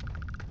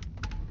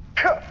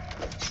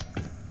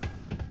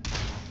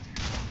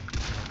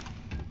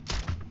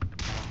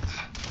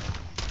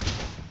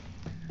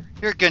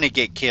 You're gonna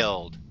get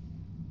killed.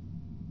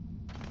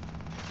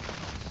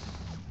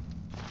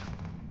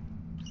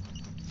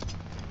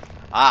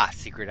 Ah,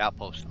 secret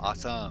outpost.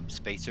 Awesome.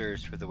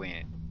 Spacers for the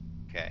win.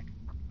 Okay.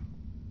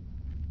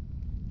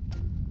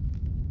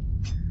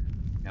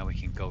 Now we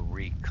can go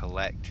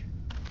recollect.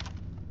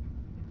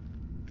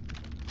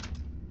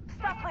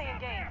 Stop playing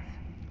games.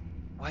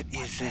 What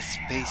is this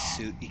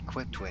spacesuit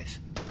equipped with?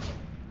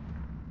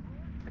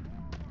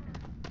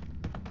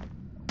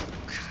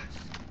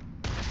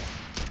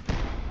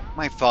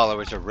 My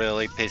followers are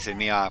really pissing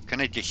me off. Can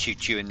I just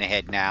shoot you in the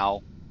head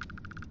now?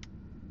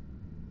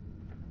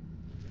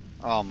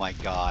 Oh my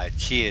god,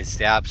 she is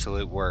the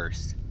absolute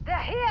worst. They're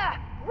here!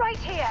 Right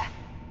here!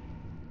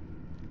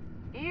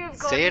 You've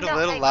got Say it a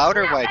little nothing.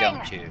 louder, why Nothing.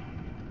 don't you?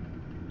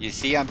 You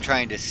see, I'm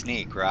trying to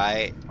sneak,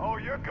 right? Oh,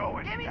 you're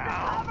going Give me some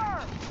down.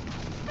 cover!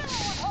 Fill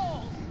with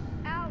holes!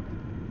 Out!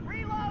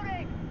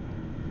 Reloading!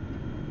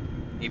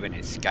 Even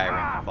his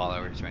Skyrim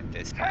followers went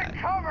this bad.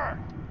 Take cover!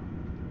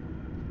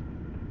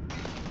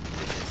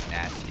 This is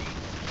nasty.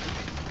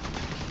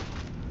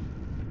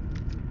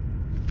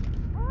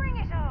 Bring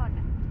it on!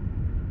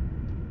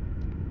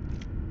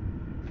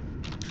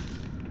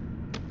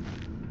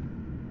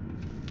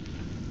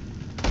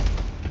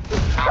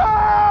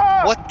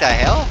 What the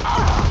hell?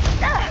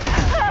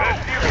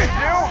 Best you can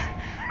do?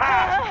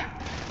 Ah.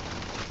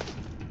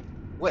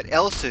 What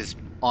else is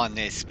on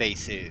this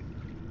spacesuit?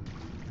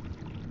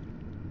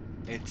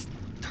 It's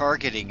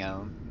targeting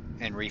them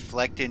and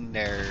reflecting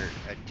their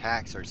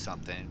attacks or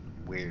something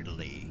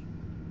weirdly.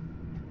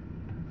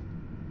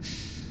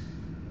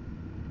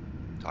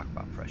 Talk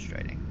about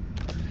frustrating.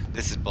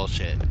 This is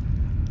bullshit.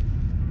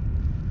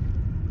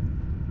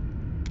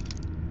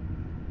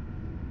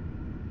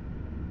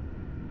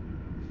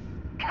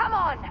 Come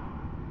on!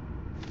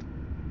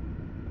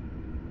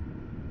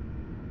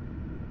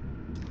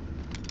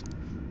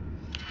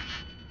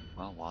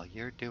 Well, while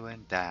you're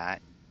doing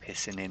that,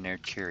 pissing in their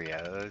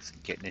Cheerios,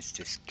 getting this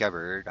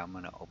discovered, I'm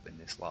gonna open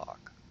this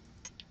lock.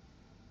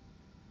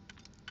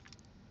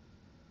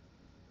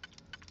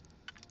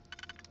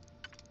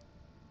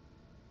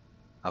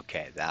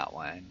 Okay, that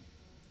one.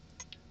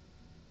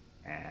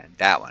 And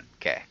that one.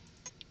 Okay.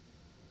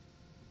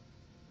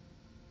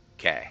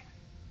 Okay.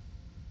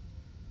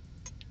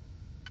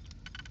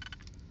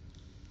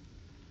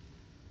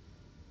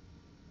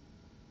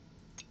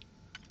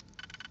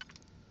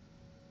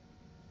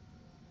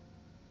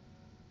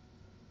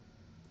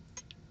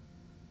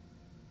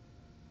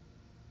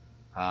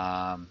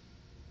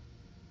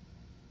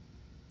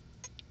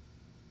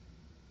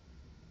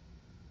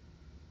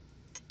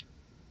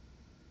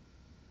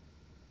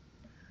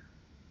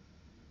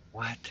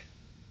 What?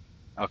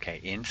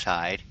 Okay,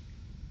 inside.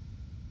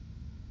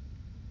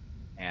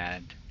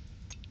 And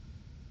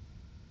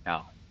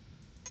no.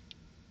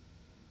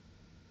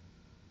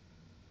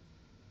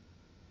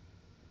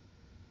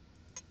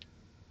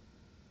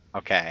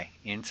 Okay,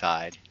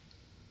 inside.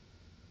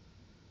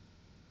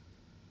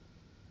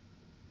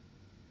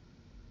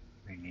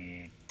 We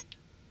need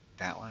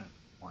that one.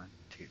 One,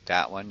 two.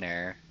 That one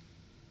there.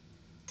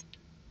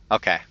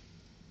 Okay.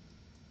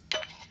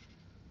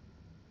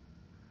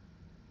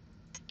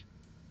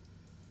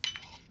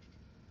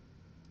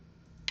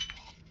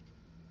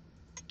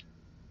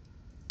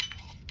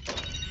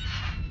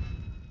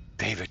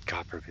 David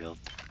Copperfield.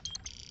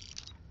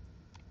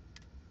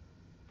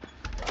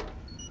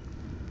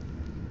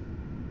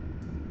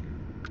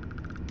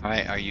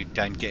 Alright, are you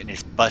done getting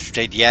us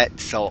busted yet?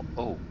 So,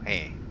 oh,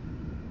 hey.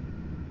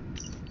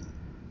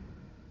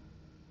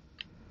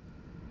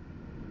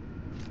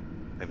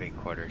 Living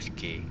quarters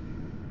key.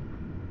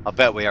 I'll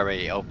bet we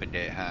already opened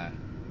it, huh?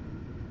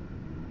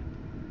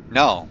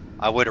 No,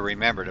 I would have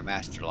remembered a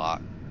master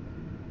lock.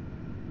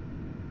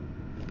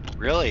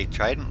 Really?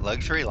 Trident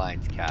Luxury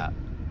Lines cap.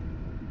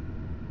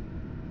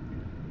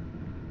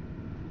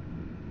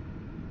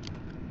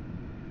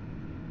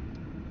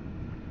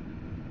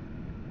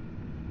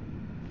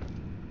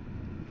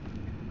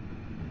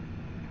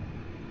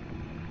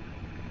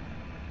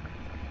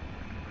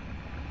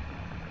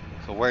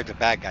 So where'd the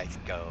bad guys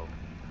go?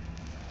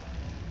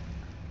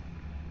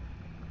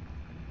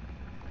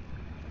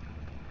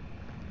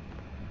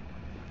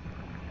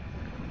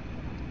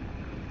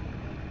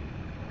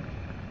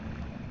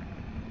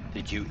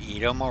 Did you eat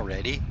them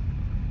already?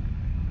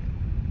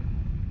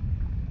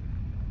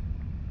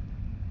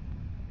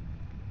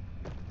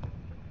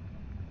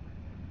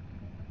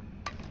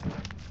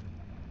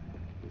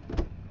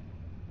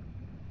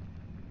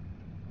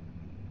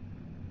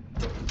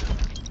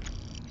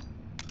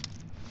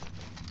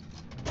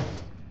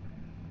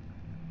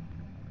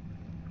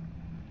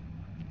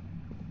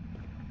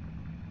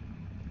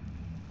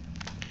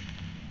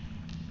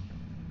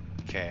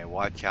 Okay,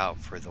 watch out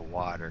for the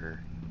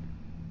water.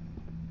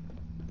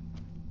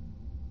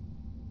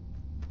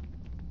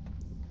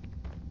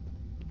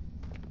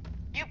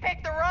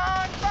 picked the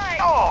wrong fight!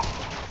 Oh!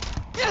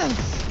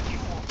 You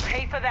will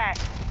pay for that!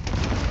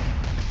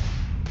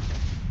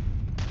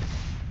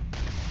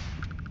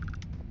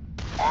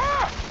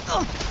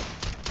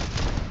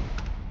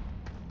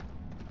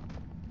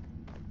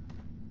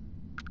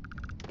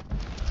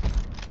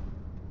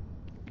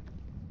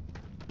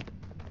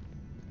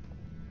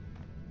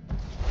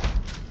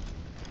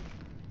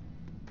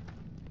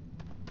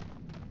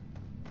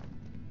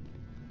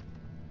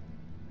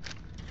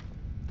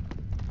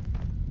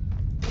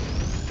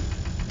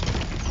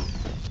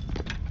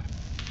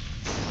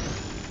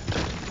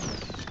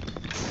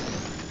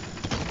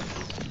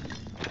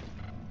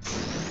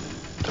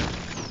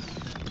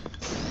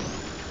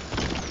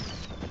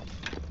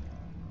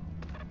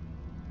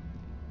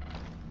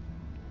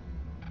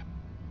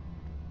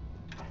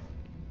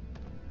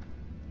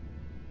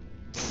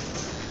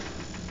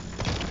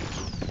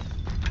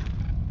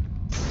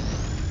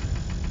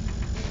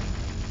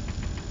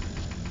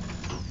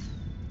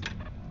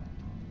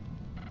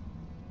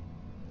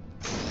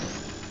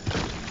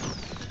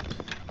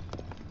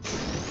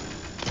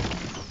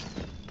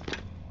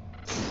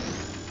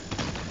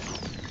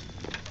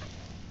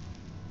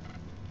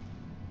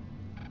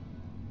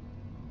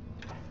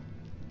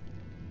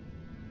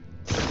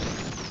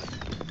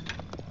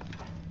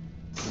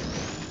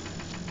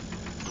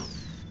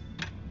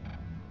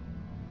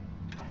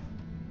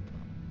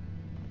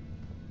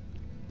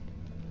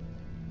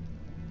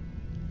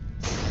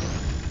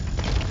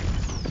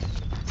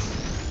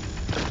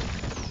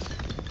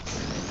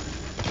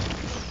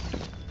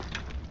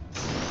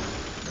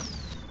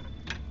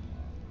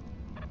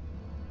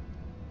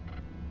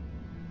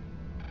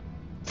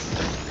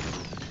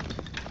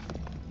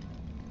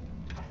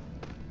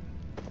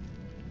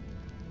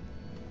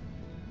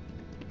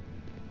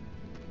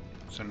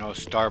 So no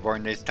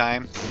Starborn this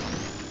time?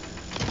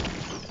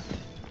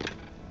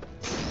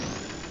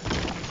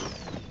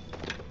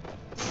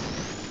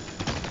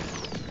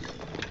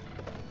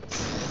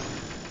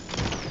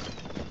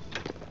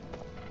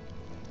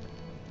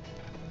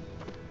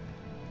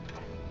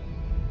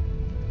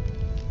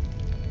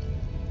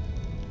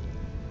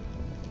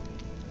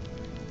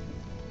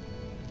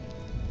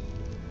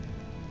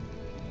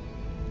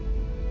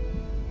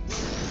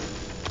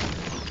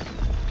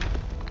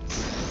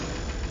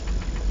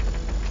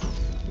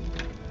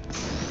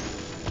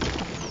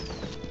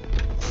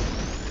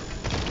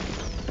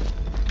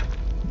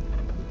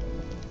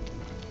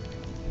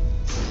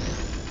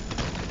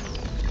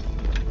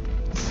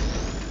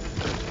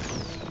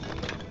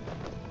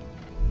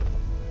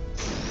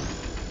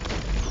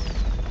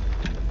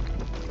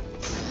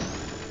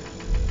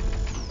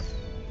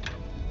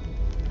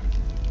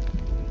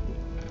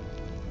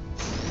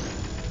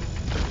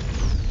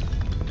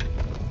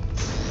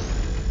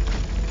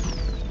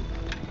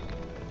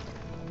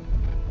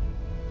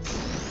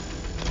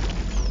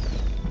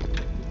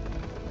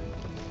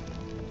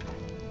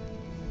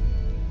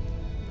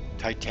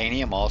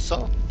 Titanium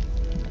also?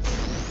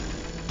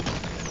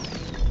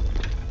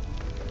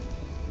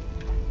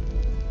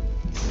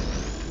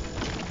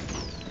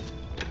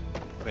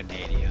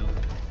 Vanadium.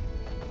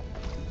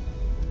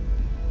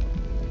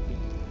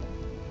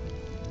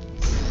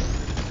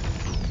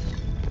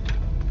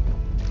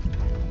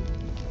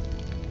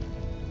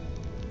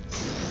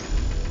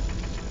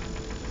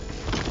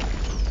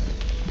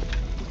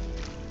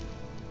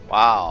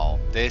 Wow,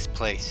 this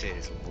place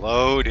is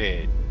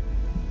loaded.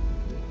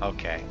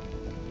 Okay.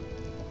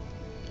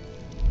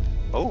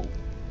 Oh.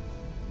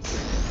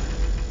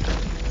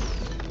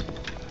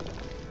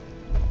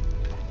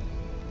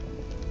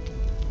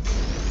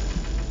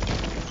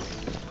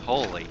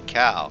 Holy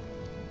cow.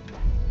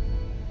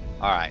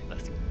 Alright,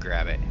 let's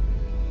grab it.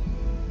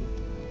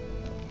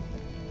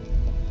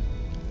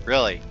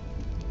 Really?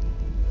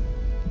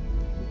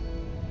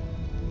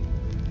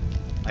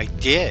 I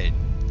did.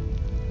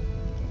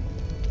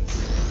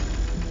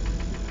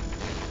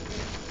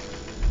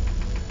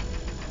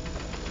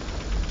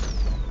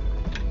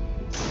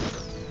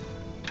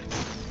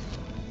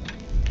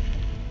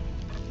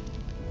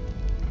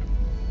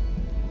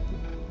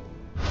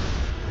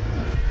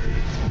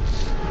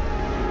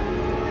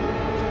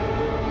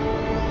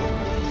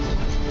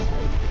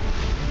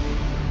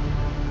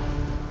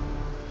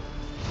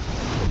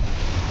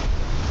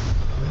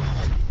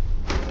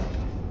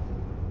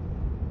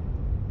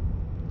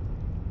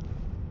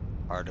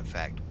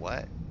 Artifact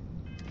what?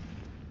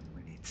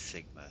 We need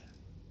Sigma.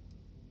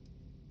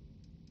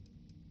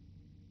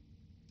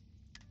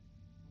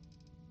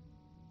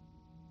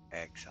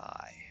 XI.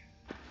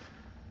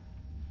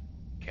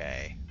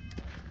 Okay.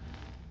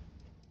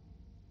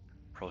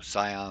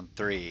 Procyon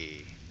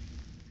 3.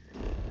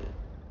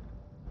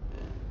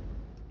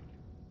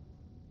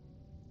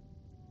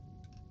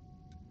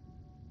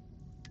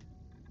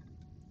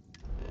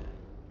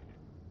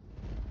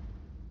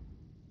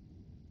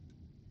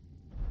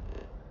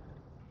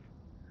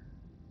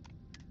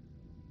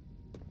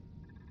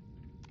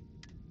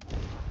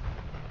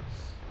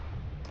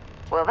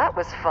 Well, that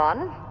was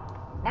fun.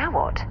 Now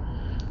what?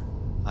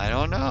 I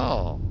don't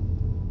know.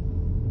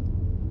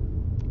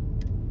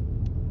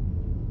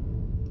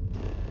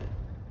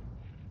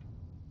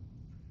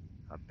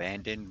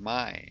 abandoned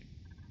mine.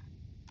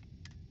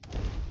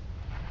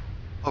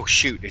 Oh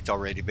shoot, it's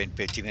already been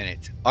 50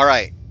 minutes. All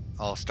right,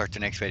 I'll start the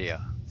next video.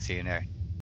 See you there.